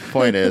 parts. Yeah.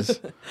 Point is,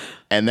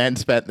 and then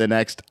spent the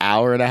next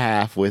hour and a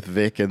half with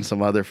Vic and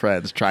some other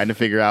friends trying to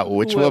figure out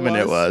which Who it woman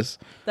it was. was.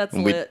 That's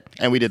and lit.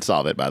 And we did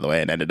solve it, by the way,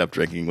 and ended up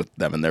drinking with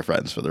them and their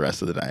friends for the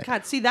rest of the night.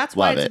 God, see, that's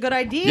why Love it's it. a good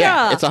idea.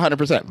 Yeah, it's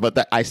 100%.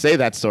 But I say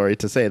that story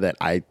to say that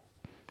I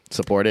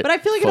support it. But I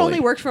feel like fully. it only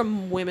works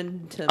from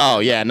women to. Oh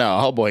yeah, no,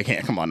 oh boy,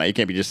 can't come on now. You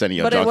can't be just sending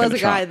your but it junk was in the a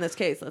guy trunk. in this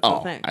case. That's the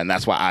thing. And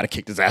that's why I'd have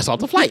kicked his ass off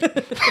the flight.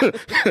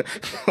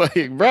 Like,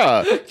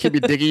 bruh, keep be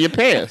digging your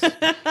pants.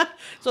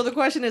 So the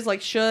question is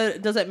like,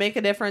 does it make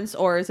a difference,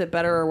 or is it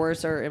better or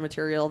worse or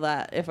immaterial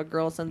that if a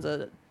girl sends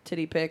a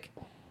titty pic,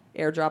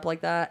 airdrop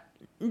like that,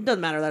 it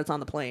doesn't matter that it's on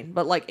the plane,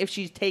 but like if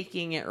she's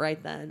taking it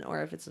right then,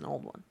 or if it's an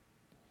old one,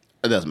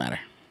 It doesn't matter.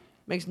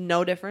 makes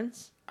no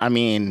difference. I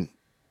mean,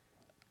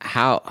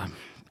 how?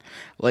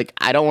 Like,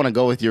 I don't want to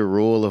go with your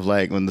rule of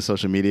like when the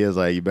social media is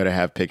like you better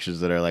have pictures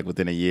that are like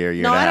within a year. No,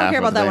 and a I don't half care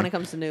of about that thing. when it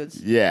comes to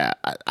nudes. Yeah,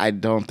 I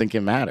don't think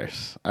it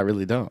matters. I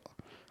really don't.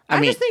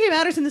 I just think it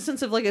matters in the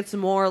sense of like it's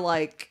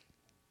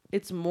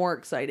more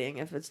exciting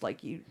if it's like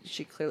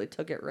she clearly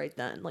took it right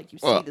then, like you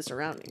see the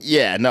surroundings.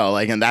 Yeah, no,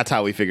 like, and that's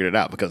how we figured it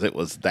out because it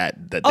was the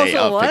day so it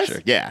of was?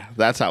 picture. Yeah,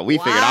 that's how we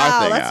figured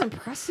our thing Wow, that's out.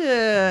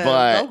 impressive.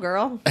 But- Go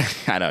girl.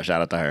 I know,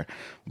 shout out to her.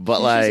 But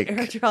She's like,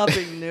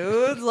 airdropping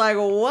nudes. Like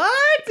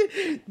what?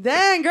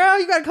 Dang, girl,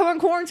 you gotta come on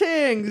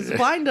quarantine.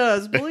 Find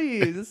us,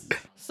 please.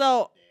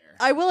 So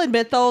I will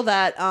admit though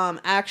that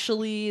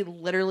actually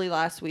literally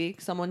last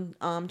week someone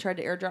tried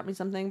to airdrop me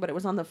something, but it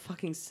was on the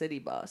fucking city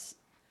bus,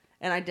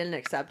 and I didn't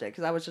accept it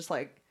because I was just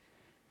like,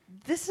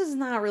 this is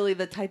not really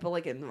the type of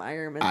like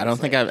environment. I don't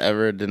think I've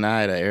ever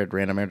denied a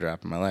random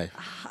airdrop in my life.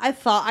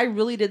 I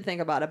really did think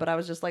about it, but I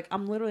was just like,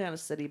 I'm literally on a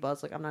city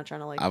bus. Like, I'm not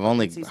trying to like I've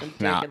only- see some dick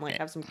nah, and like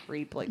have some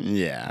creep like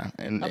Yeah,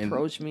 and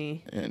approach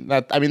me.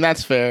 that, I mean,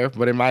 that's fair.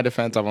 But in my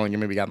defense, I've only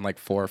maybe gotten like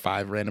 4 or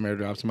 5 random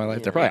airdrops in my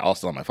life. They're probably all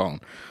still on my phone.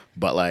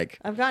 But like,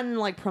 I've gotten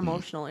like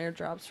promotional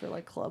airdrops for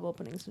like club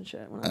openings and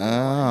shit. When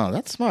oh,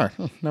 that's smart.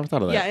 Never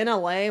thought of that. yeah, in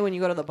LA, when you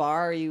go to the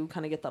bar, you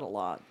kind of get that a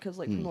lot because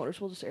like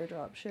promoters will just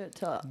airdrop shit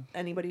to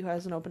anybody who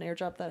has an open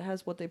airdrop that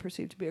has what they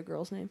perceive to be a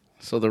girl's name.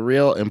 So the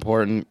real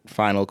important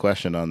final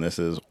question on this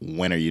is,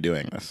 when are you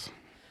doing this?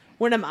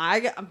 When am I?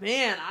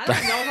 Man, I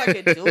don't know if I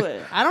could do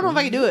it. I don't know if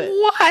I can do it.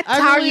 What? I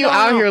How are really you don't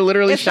out know. here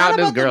literally It's not shouting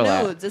this about the girl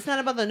out? nudes. It's not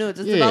about the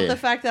nudes. It's Yeah. about the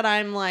fact that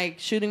I'm like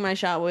shooting my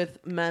shot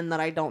with men that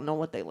I don't know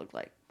what they look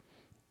like.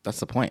 That's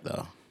the point,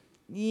 though.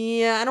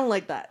 Yeah, I don't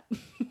like that.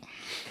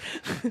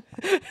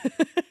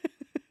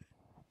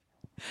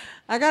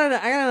 I gotta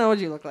know what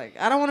you look like.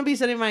 I don't want to be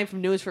sending my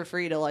news for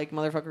free to like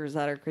motherfuckers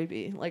that are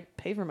creepy. Like,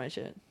 pay for my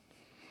shit.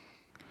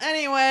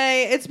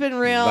 Anyway, it's been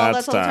real.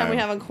 That's all the time we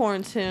have on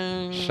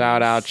quarantine.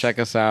 Shout out, check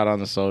us out on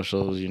the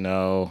socials,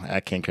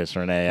 at King Chris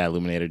Renee, at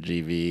Illuminator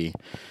GV,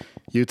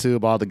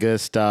 YouTube, all the good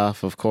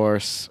stuff, of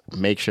course.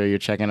 Make sure you're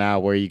checking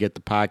out where you get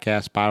the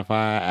podcast,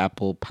 Spotify,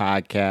 Apple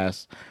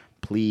Podcasts.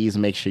 Please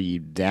make sure you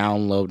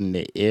downloading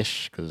the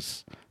ish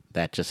because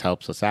that just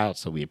helps us out.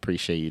 So we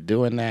appreciate you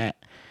doing that.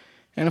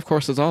 And of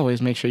course, as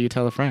always, make sure you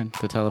tell a friend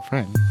to tell a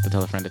friend to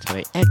tell a friend to tell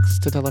an ex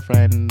to tell a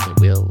friend. It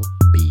will